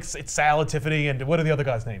 it's like it's Sal and Tiffany, and what are the other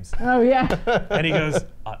guys' names? Oh yeah. And he goes,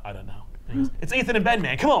 I don't know. And he goes, it's Ethan and Ben,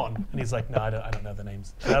 man. Come on. And he's like, no, I don't know the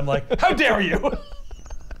names. And I'm like, how dare you?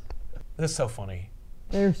 This is so funny.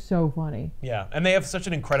 They're so funny. Yeah, and they have such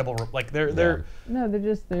an incredible they're no,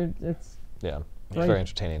 it's yeah. It's Right. very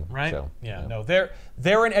entertaining. Right? Show. Yeah. No, they're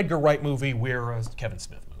an Edgar Wright movie. We're a Kevin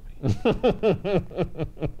Smith movie.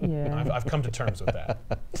 yeah. I've come to terms with that.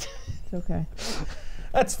 It's okay.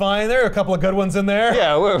 That's fine. There are a couple of good ones in there.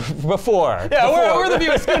 Yeah, we're before. Yeah, we're the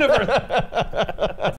View of Skinifer.